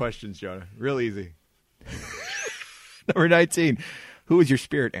last questions, Jonah. Real easy. Number 19. Who is your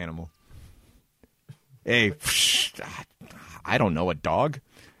spirit animal? A. I don't know, a dog.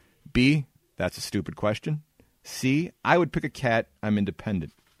 B. That's a stupid question. C. I would pick a cat. I'm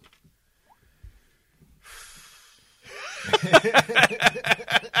independent.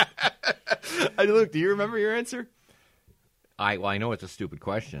 Luke, do you remember your answer? I know it's a stupid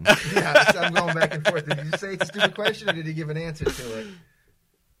question. Yeah, so I'm going back and forth. Did you say it's a stupid question, or did he give an answer to it?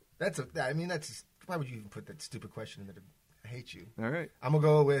 Why would you even put that stupid question in there? I hate you. All right. I'm going to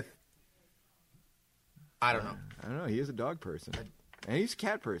go with, I don't know. I don't know. He is a dog person. And he's a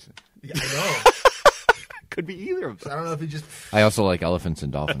cat person. Yeah, I know. Could be either of So them. I don't know if he just I also like elephants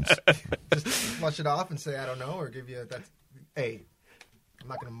and dolphins. flush it off and say, I don't know, or give you that's A. I'm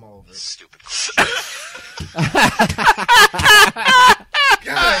not going to mull over it. Stupid.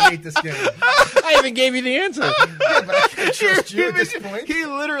 God, I hate this game. I even gave you the answer. Yeah, but I can't trust you at this point. He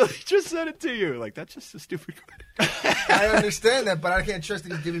literally just said it to you. Like, that's just a stupid question. I understand that, but I can't trust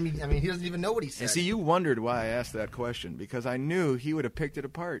that he's giving me. I mean, he doesn't even know what he said. And see, you wondered why I asked that question, because I knew he would have picked it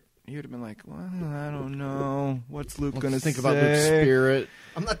apart. He would have been like, well, I don't know. What's Luke going to Think say? about Luke's spirit.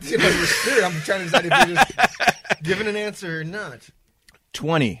 I'm not thinking about your spirit. I'm trying to decide if you're just giving an answer or not.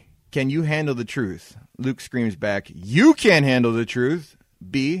 20. Can you handle the truth? Luke screams back, you can't handle the truth.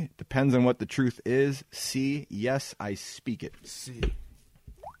 B, depends on what the truth is. C, yes, I speak it. C.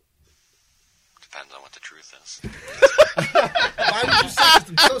 Depends on what the truth is. Why would you say this?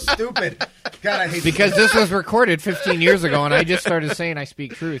 I'm so stupid. God, I hate Because this was recorded 15 years ago, and I just started saying I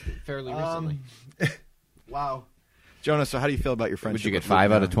speak truth fairly recently. Wow. Jonah, so how do you feel about your friendship? Would you get with 5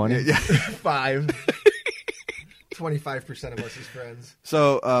 Luke out of now? 20? Yeah. 5. 25% of us as friends.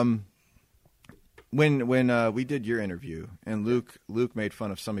 So, when we did your interview and Luke made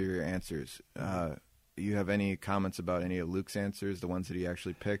fun of some of your answers, you have any comments about any of Luke's answers, the ones that he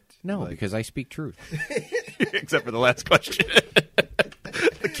actually picked? No, because I speak truth. Except for the last question.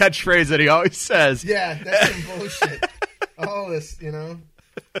 The catchphrase that he always says. Yeah, that's some bullshit. All this, No.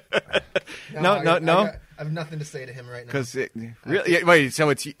 I have nothing to say to him right now. Because really, wait. So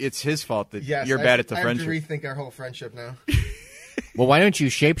it's his fault that you're bad at the friendship. I have to rethink our whole friendship now. Well, why don't you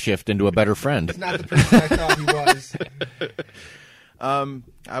shapeshift into a better friend? He's not the person I thought he was.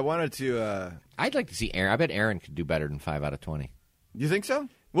 I wanted to. I'd like to see Aaron. I bet Aaron could do better than 5 out of 20. You think so?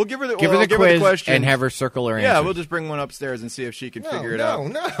 We'll give her the quiz question and have her circle her answer. Yeah, we'll just bring one upstairs and see if she can figure it out.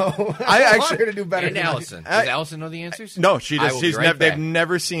 No, I actually want her to do better. And than Allison. Does Allison know the answers? No, she I does. will be right They've back.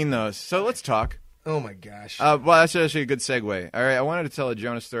 never seen those. So let's talk. Oh my gosh. Well, that's actually a good segue. All right, I wanted to tell a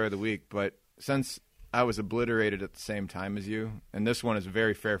Jonah story of the week, but since I was obliterated at the same time as you, and this one is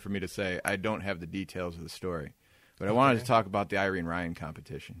very fair for me to say, I don't have the details of the story. But I wanted to talk about the Irene Ryan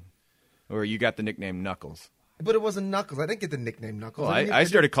competition, where you got the nickname Knuckles. But it wasn't Knuckles. I didn't get the nickname Knuckles. Well, I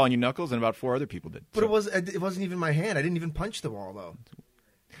started calling you Knuckles, and about 4 other people did. But So- it wasn't even my hand. I didn't even punch the wall though.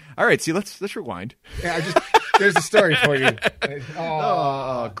 All right, see, let's rewind. Yeah, there's a story for you.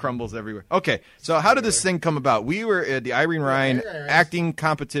 Oh, crumbles everywhere. Okay, so how did this thing come about? We were at the Irene Ryan acting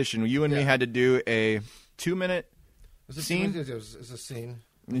competition. You and me had to do a 2-minute scene. It was a scene.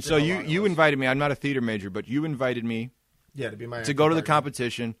 And so you invited me. I'm not a theater major, but you invited me to be my to go to the partner.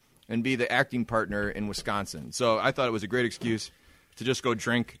 competition and be the acting partner in Wisconsin. So I thought it was a great excuse to just go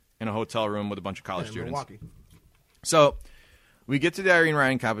drink in a hotel room with a bunch of college in students. Milwaukee. So we get to the Irene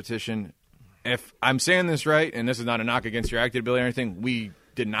Ryan competition. If I'm saying this right, and this is not a knock against your acting ability or anything, we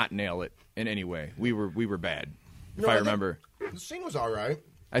did not nail it in any way. We were bad, if I remember. The scene was all right.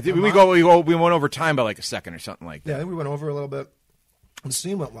 I think we went over time by like a second or something like that. Yeah, I think we went over a little bit. The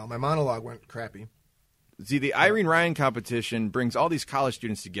scene went well. My monologue went crappy. See, the Irene Ryan competition brings all these college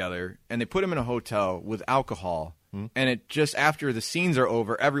students together, and they put them in a hotel with alcohol, and it just after the scenes are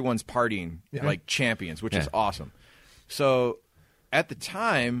over, everyone's partying like champions, which is awesome. So at the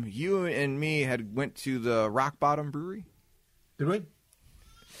time, you and me had went to the Rock Bottom Brewery. Did we?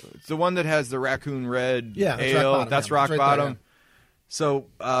 It's the one that has the Raccoon Red Yeah, that's ale. Rock Bottom, That's yeah. Rock It's right there, Bottom. So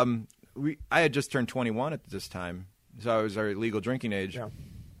I had just turned 21 at this time, so I was our legal drinking age. Yeah.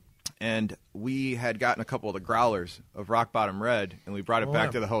 And we had gotten a couple of the growlers of Rock Bottom Red, and we brought it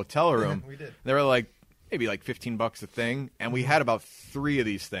back to the hotel room. We did. They were maybe like $15 a thing, and we had about 3 of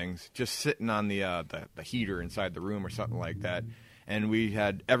these things just sitting on the heater inside the room or something like that. And we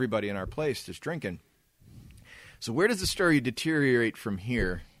had everybody in our place just drinking. So where does the story deteriorate from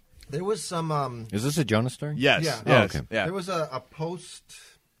here? There was some. Is this a Jonah story? Yes. Yeah. Yes. Oh, okay. Yeah. There was a post-event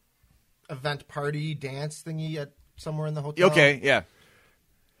party dance thingy at somewhere in the hotel. Okay. Yeah.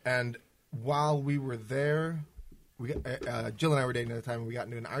 And while we were there, Jill and I were dating at the time, and we got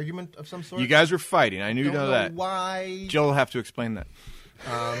into an argument of some sort. You guys were fighting. I knew Don't know that. why. Jill will have to explain that.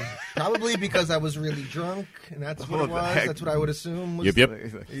 Probably because I was really drunk, and that's what it was. heck? That's what I would assume. Was Yep.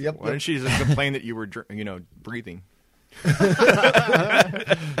 Yep. Why didn't she just complain that you were, breathing?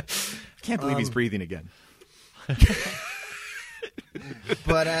 Can't believe he's breathing again.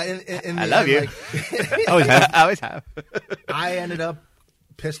 But in the I love end, you. Always have. Always have. I ended up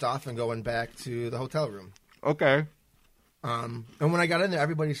pissed off and going back to the hotel room. Okay. And when I got in there,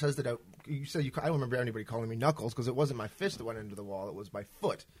 everybody says that I don't remember anybody calling me Knuckles because it wasn't my fist that went into the wall; it was my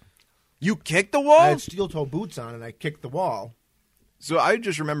foot. You kicked the I wall? had steel-toe boots on, and I kicked the wall. So I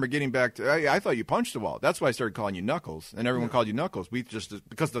just remember getting back to. I thought you punched the wall. That's why I started calling you Knuckles, and everyone called you Knuckles. We just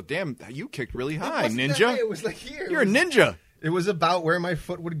because you kicked really high, It wasn't that ninja. high, it was like here. You're a ninja. It was about where my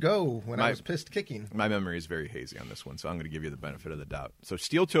foot would go when I was pissed kicking. My memory is very hazy on this one, so I'm going to give you the benefit of the doubt. So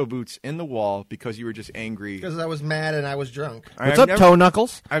steel toe boots in the wall because you were just angry. Because I was mad and I was drunk. What's up, Toe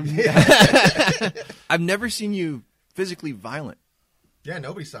Knuckles? I've never seen you physically violent. Yeah,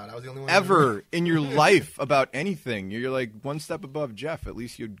 nobody saw it. I was the only one. Ever in your life about anything. You're like one step above Jeff. At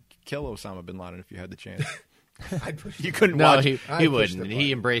least you'd kill Osama bin Laden if you had the chance. I'd push You couldn't No, watch. he I pushed wouldn't. the He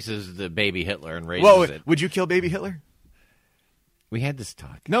button. embraces the baby Hitler and raises Well, it. would you kill baby Hitler? We had this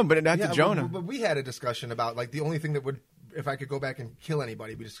talk. No, but not to Jonah. But we had a discussion about like the only thing that would, if I could go back and kill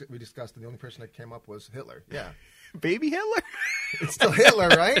anybody, we discussed, and the only person that came up was Hitler. Yeah. Baby Hitler? It's still Hitler,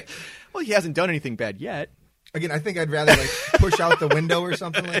 right? Well, he hasn't done anything bad yet. Again, I think I'd rather like push out the window or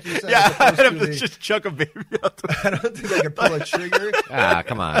something like you said. Yeah, I'd as opposed have to to just chuck a baby out the I don't think I could pull a trigger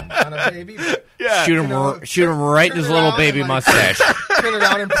Come on. on a baby. But Yeah. Shoot him, right in his turn little around baby and, like, mustache. turn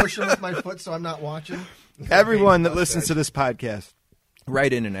around and push him with my foot so I'm not watching. Everyone Baby that listens to mustache. this podcast,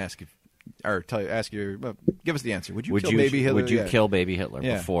 write in and ask give us the answer. Would you kill Baby Hitler? Would you Yeah. kill baby Hitler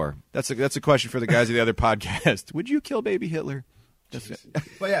Yeah. before? That's a question for the guys of the other podcast. Would you kill Baby Hitler?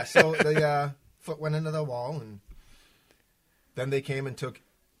 But yeah, so the foot went into the wall, and then they came and took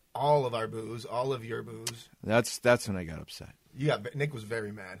all of our booze, all of your booze. That's when I got upset. Nick was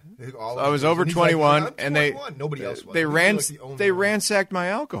very mad. They took all of I his was booze, over and he's like, 21, "I'm and 21." Nobody else was. they We were, ran like, the only they one. ransacked my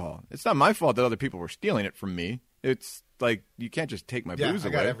alcohol. It's not my fault that other people were stealing it from me. It's like you can't just take my Yeah, booze I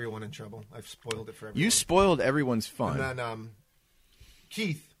got away. everyone in trouble. I've spoiled it for everyone. You spoiled everyone's fun. And then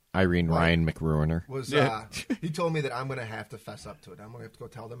Keith Irene What? Ryan McRuiner. was Yeah. he told me that I'm going to have to fess up to it. I'm going to have to go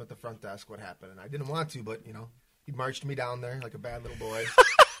tell them at the front desk what happened. And I didn't want to, but, he marched me down there like a bad little boy.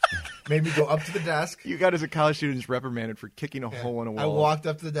 Made me go up to the desk. You got as a college student just reprimanded for kicking a hole in a wall. I walked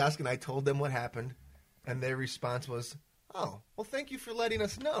up to the desk and I told them what happened. And their response was, "Oh, well, thank you for letting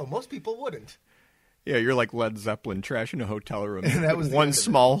us know. Most people wouldn't." Yeah, you're like Led Zeppelin trashing a hotel room. And that was the one end of it.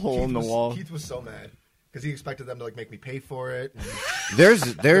 small hole Keith in the was- wall. Keith was so mad because he expected them to like make me pay for it. And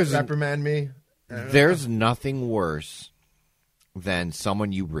There's reprimand me. There's nothing worse than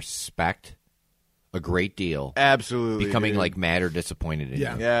someone you respect a great deal Absolutely. becoming dude. like mad or disappointed in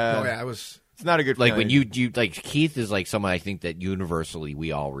Yeah. you. Yeah. Oh yeah, I was. It's not a good Like feeling. when you like Keith is like someone I think that universally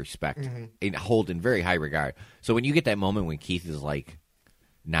we all respect and hold in very high regard. So when you get that moment when Keith is like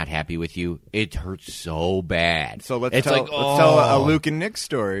not happy with you, it hurts so bad. So let's it's tell, like, let's tell a oh. Luke and Nick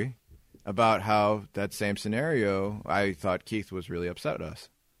story about how that same scenario, I thought Keith was really upset at us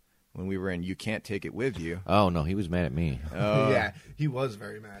when we were in You Can't Take It With You. Oh no, he was mad at me. Yeah, he was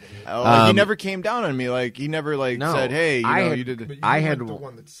very mad at me. Oh, he never came down on me. Like he never No, said, "Hey, you I know, had- you did." But you I weren't had- the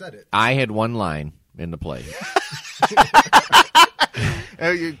one that said it. I had one line in the play.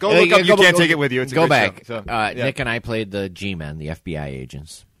 Go look up. You Can't Take It With You. It's a go great back. show. So, yeah. Nick and I played the G-men, the FBI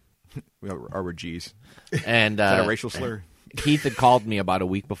agents, Or we're G's. and Is that a racial slur? Keith had called me about a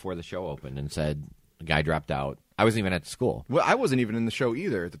week before the show opened and said the guy dropped out. I wasn't even at the school. Well, I wasn't even in the show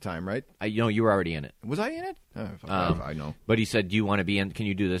either at the time, right? You were already in it. Was I in it? I know. But he said, "Do you want to be in? Can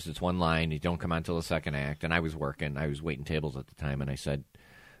you do this? It's one line. You don't come on until the second act." And I was working. I was waiting tables at the time, and I said,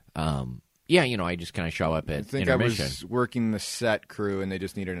 "Yeah, I just kind of show up I at think intermission." I was working the set crew, and they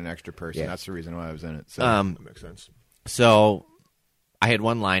just needed an extra person. Yeah. That's the reason why I was in it. So. That makes sense. So I had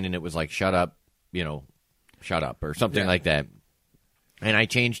one line, and it was like, "Shut up, shut up," or something like that. And I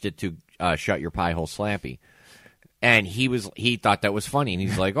changed it to "Shut your pie hole, Slappy." And he thought that was funny, and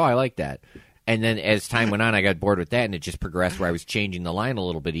he's like, "Oh, I like that." And then as time went on, I got bored with that, and it just progressed where I was changing the line a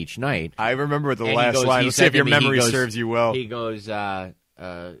little bit each night. I remember the And last he goes, line. he Let's said see if to your me, he memory goes- serves you well. He goes, "Are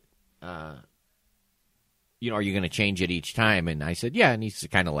you going to change it each time?" And I said, "Yeah." And he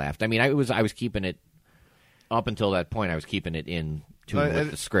kind of laughed. I mean, I was keeping it up until that point. I was keeping it in tune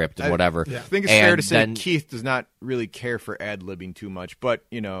with the script and whatever. I think it's fair And to say then- Keith does not really care for ad-libbing too much, but,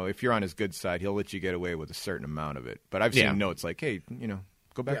 if you're on his good side, he'll let you get away with a certain amount of it. But I've seen notes like, hey,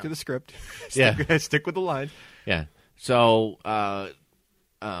 go back to the script. Stick with the line. Yeah. So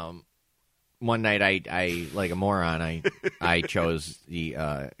one night I like a moron, I chose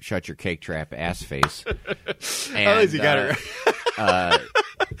the "Shut Your Cake Trap Ass Face." And, At least you got it.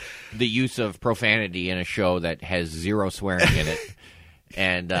 the use of profanity in a show that has zero swearing in it.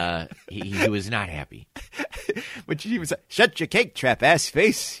 And he was not happy. But he was like, "Shut your cake trap, ass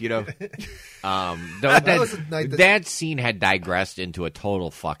face," That was the night that scene had digressed into a total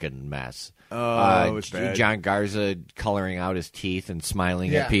fucking mess. Oh, it was bad. John Garza coloring out his teeth and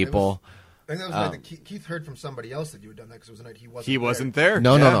smiling Yeah, at people. I think that was the night that Keith heard from somebody else that you had done that because it was the night he wasn't. He wasn't there.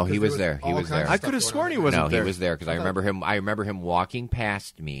 No, Yeah. no, he because was there there. was He all was kinds there. of I stuff could have going sworn on. he wasn't No, there. he was there because I remember him. I remember him walking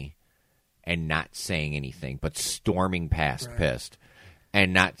past me and not saying anything, but storming past, pissed,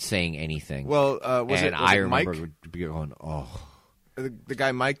 and not saying anything. Well, was and it I Mike? remember going, "Oh, The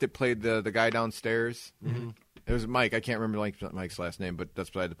guy Mike that played the guy downstairs. Mm-hmm. It was Mike. I can't remember Mike's last name, but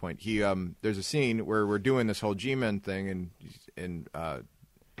that's beside the point. He there's a scene where we're doing this whole G-Men thing, and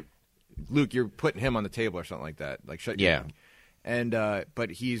Luke, you're putting him on the table or something like that. Like shut your Yeah. And but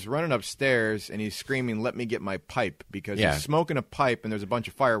he's running upstairs and he's screaming, "Let me get my pipe!" because Yeah. he's smoking a pipe and there's a bunch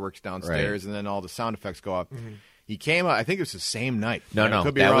of fireworks downstairs, and then all the sound effects go off. Mm-hmm. He came out. I think it was the same night. no, I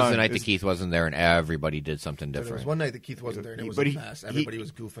could be that was wrong. the night It that was- Keith wasn't there, and everybody did something So there different." was one night that Keith wasn't there, and it was But a mess. Everybody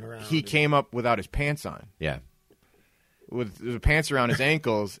was goofing around. He came up without his pants on. Yeah. with the pants around his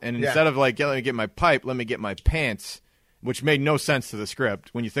ankles, and instead of like, let me get my pipe, let me get my pants, which made no sense to the script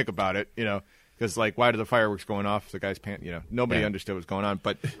when you think about it, because like, why do the fireworks going off if the guy's pants? Nobody understood what's going on.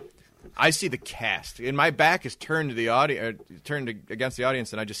 But I see the cast, and my back is turned to the audience, against the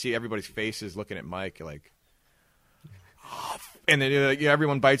audience, and I just see everybody's faces looking at Mike like. And then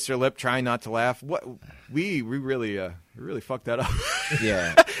everyone bites their lip, trying not to laugh. What we really fucked that up.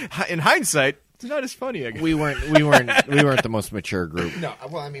 Yeah. In hindsight, it's not as funny. I guess. We weren't the most mature group. No,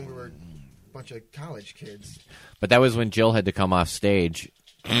 well, I mean, we were a bunch of college kids. But that was when Jill had to come off stage,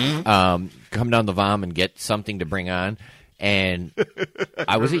 come down the vom and get something to bring on, and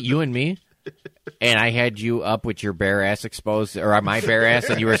was it you and me? And I had you up with your bare ass exposed, or my bare ass,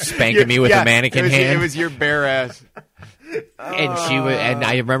 and you were spanking me with a mannequin hand. It was your bare ass. And she was, and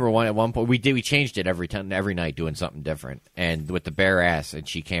I remember at one point we changed it every night doing something different, and with the bare ass, and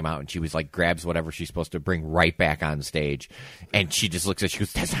she came out and she was like grabs whatever she's supposed to bring right back on stage, and she just looks at, she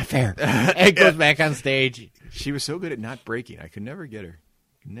goes, "That's not fair," and goes back on stage. She was so good at not breaking, I could never get her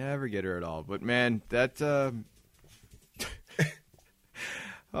at all. But man, that yeah,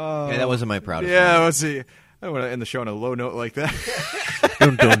 that wasn't my proudest. Yeah, let's see. I don't want to end the show on a low note like that.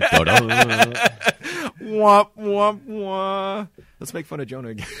 Dun, dun, dun, dun. Womp, womp, womp. Let's make fun of Jonah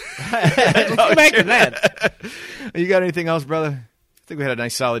again. Imagine that. You got anything else, brother? I think we had a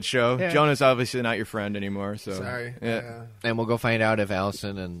nice, solid show. Yeah. Jonah's obviously not your friend anymore. So Sorry. Yeah. And we'll go find out if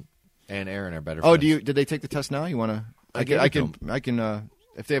Allison and Aaron are better. Oh, friends. did they take the test now? You want to? I gave it to can.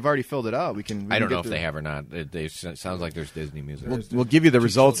 If they've already filled it out, we can. I don't know if they have or not. It sounds like there's Disney music. We'll give you the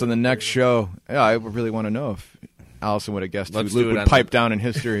results on the next show. Yeah, I really want to know if Allison would have guessed Let's Luke do it would pipe down in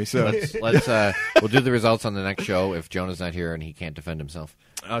history. So let's we'll do the results on the next show if Jonah's not here and he can't defend himself.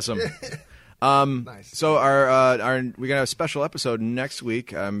 Awesome. Nice. So we're gonna have a special episode next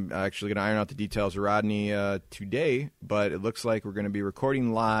week. I'm actually gonna iron out the details of Rodney today, but it looks like we're gonna be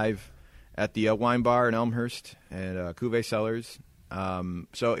recording live at the Wine Bar in Elmhurst at Cuvée Cellars.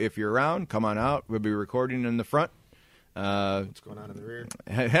 So if you're around, come on out. We'll be recording in the front. What's going on in the rear?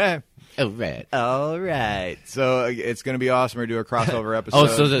 All right. So it's going to be awesome. We're going to do a crossover episode. Oh,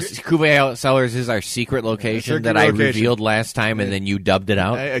 so the Cuvée Cellars is our secret location that I revealed last time, and then you dubbed it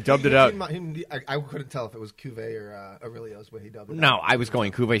out? I dubbed it out. I couldn't tell if it was Cuvée or Aurelio's when he dubbed it No, out. I was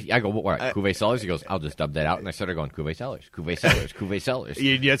going Cuvée. I go, what, Cuvée Cellars? He goes, I'll just dub that out. And I started going Cuvée Cellars, Cuvée Cellars, Cuvée Cellars.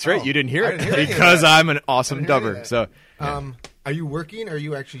 That's right. You didn't hear I it didn't hear because I'm an awesome I didn't hear dubber. that. So. Are you working? Or are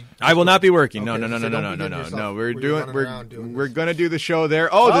you actually? I will not be working. Okay, No. so don't behave yourself No. where you're running around We're doing we're this. gonna do the show there.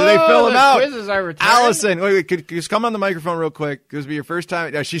 Oh, did they fill him the out? quizzes are returned. Allison, wait, could just come on the microphone real quick. This will be your first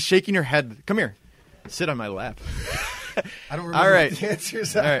time. She's shaking her head. Come here, sit on my lap. I don't remember All right. what the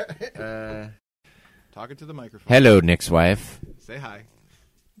answers All are. right. Talking to the microphone. Hello, Nick's wife. Say hi.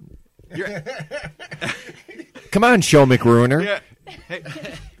 Come on, show McRuiner. Yeah. Hey,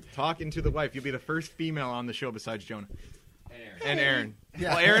 talking to the wife. You'll be the first female on the show besides Jonah. And Aaron.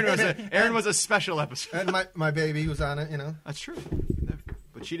 Yeah. Well, Aaron was a special episode. And my baby was on it, That's true.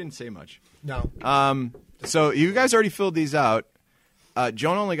 But she didn't say much. No. So you guys already filled these out.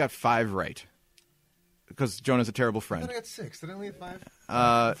 Jonah only got 5 right. Because Jonah's a terrible I friend. thought I got 6. Did I only get 5?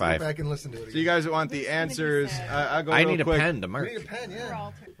 Go 5. back and listen to it again. So you guys want the answers. I'll go I real need a quick. pen to We mark. need a pen, yeah.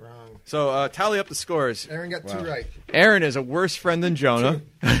 Wrong. So tally up the scores. Aaron got 2 right. Aaron is a worse friend than Jonah.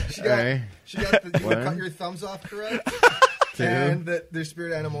 She got the you cut your thumbs off correct. And that their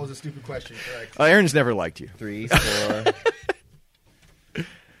spirit animal is a stupid question correct. Aaron's never liked you. 3, 4.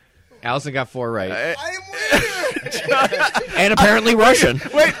 Allison got 4 right. I am winner! And apparently Russian.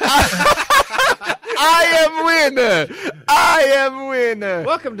 Wait, I am winner.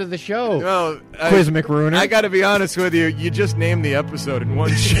 Welcome to the show, Well, Quiz McRuiner. I got to be honest with you. You just named the episode in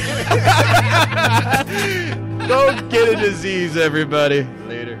one shot. Go get a disease, everybody.